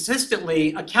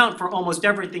consistently account for almost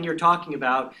everything you're talking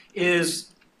about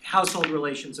is household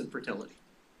relations and fertility.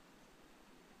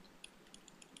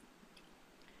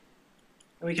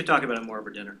 And we could talk about it more over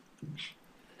dinner.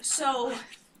 So,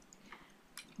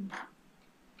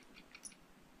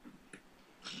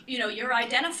 you're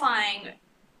identifying,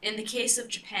 in the case of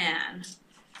Japan,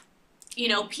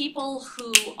 people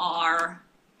who are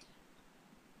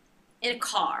in a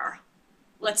car,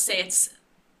 let's say it's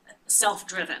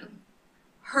self-driven,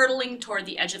 hurtling toward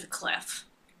the edge of a cliff,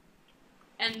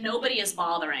 and nobody is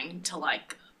bothering to,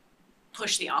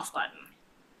 push the off button.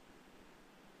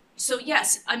 So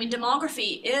yes,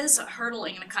 demography is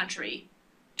hurtling in a country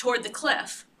toward the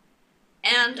cliff,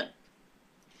 and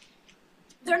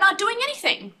they're not doing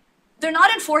anything. They're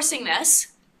not enforcing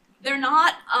this. They're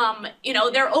not,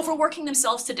 they're overworking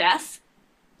themselves to death.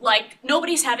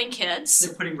 Nobody's having kids.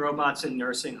 They're putting robots in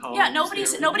nursing homes. Yeah,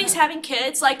 nobody's having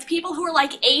kids. People who are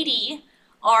 80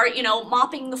 are,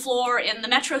 mopping the floor in the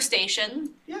metro station.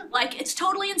 Yeah. It's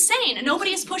totally insane, and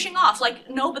nobody is pushing off.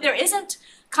 But there isn't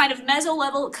kind of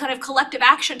meso-level kind of collective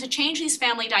action to change these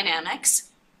family dynamics.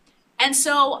 And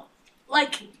so,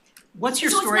 what's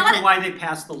your so story for why they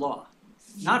passed the law?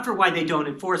 Not for why they don't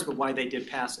enforce, but why they did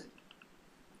pass it.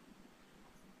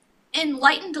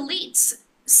 Enlightened elites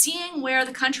seeing where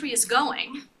the country is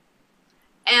going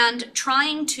and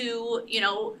trying to,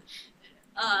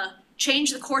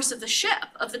 change the course of the ship,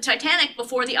 of the Titanic,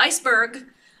 before the iceberg,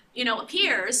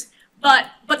 appears. But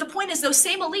the point is, those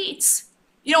same elites,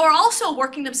 are also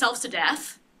working themselves to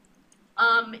death,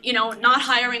 not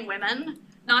hiring women,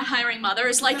 not hiring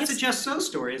mothers. That's a just so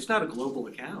story. It's not a global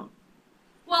account.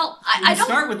 Well, I don't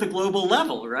start with the global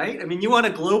level, right? You want a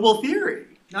global theory,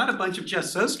 not a bunch of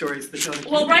just so stories that don't.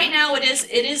 Well, right now it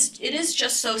is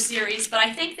just so series, but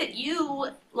I think that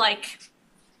you're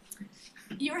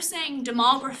saying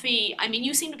demography.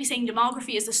 You seem to be saying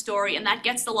demography is the story, and that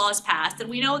gets the laws passed. And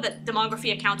we know that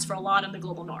demography accounts for a lot in the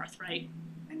global north, right?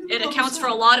 It accounts for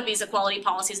a lot of these equality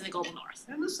policies in the global north.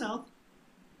 And the south.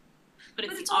 But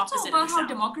But it's it's the also opposite about in the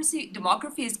how south.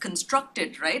 demography is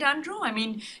constructed, right, Andrew?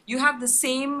 You have the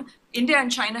same, India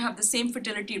and China have the same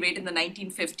fertility rate in the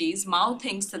 1950s. Mao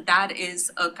thinks that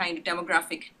is a kind of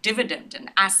demographic dividend, an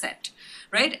asset,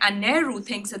 right? And Nehru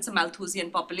thinks it's a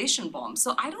Malthusian population bomb.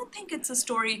 So I don't think it's a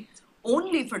story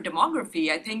only for demography.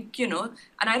 I think, and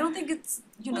I don't think it's,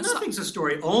 Well, nothing's a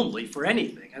story only for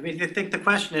anything. I think the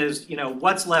question is,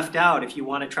 what's left out if you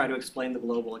want to try to explain the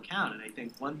global account? And I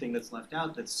think one thing that's left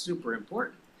out that's super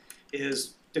important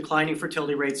is declining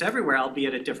fertility rates everywhere,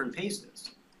 albeit at different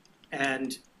paces.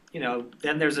 And,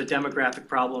 then there's a demographic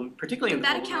problem, particularly in the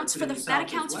global north and in the south That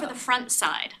accounts as for well. the front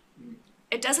side.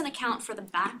 It doesn't account for the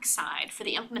back side, for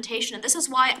the implementation. And this is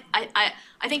why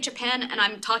I think Japan, and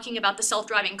I'm talking about the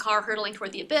self-driving car hurtling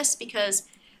toward the abyss, because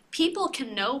people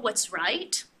can know what's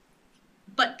right,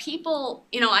 but people,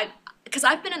 because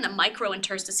I've been in the micro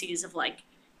interstices of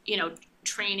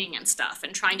training and stuff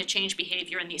and trying to change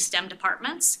behavior in these STEM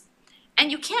departments.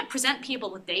 And you can't present people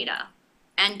with data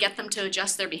and get them to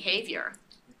adjust their behavior.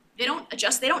 They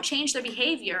don't change their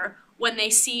behavior when they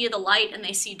see the light and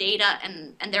they see data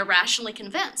and they're rationally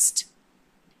convinced.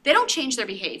 They don't change their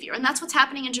behavior, and that's what's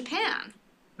happening in Japan.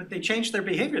 But they changed their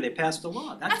behavior, they passed a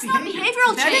law. That's not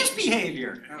behavioral That is change.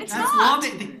 behavior. It's That's not. law,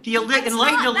 the enlightened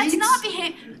elites. That's not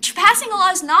passing a law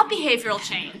is not behavioral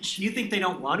change. Do you think they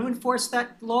don't want to enforce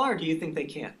that law, or do you think they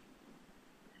can't?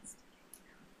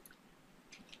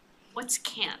 What's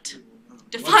can't?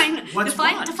 Define What's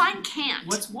what? define can't.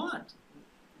 What's what?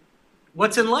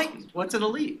 What's enlightened? What's an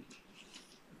elite?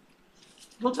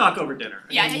 We'll talk over dinner.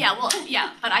 Well,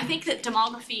 but I think that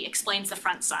demography explains the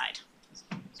front side.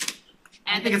 I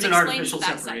And think it's an explains artificial the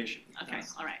back side. separation. Okay,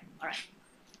 all right.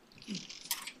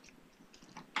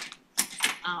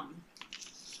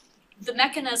 The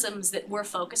mechanisms that we're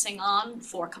focusing on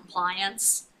for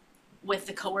compliance with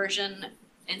the coercion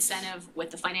incentive,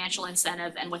 with the financial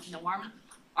incentive, and with norm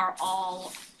are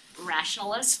all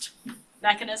rationalist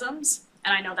mechanisms.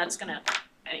 And I know that's gonna,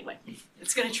 anyway,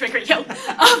 it's gonna trigger you.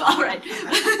 All right.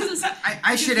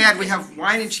 I should add, we have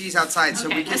wine and cheese outside, so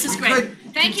Okay, we can, this is we great. could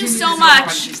Thank you continue so this over much. wine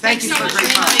and cheese. Thank you Thanks for so a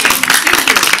great much talk. for coming.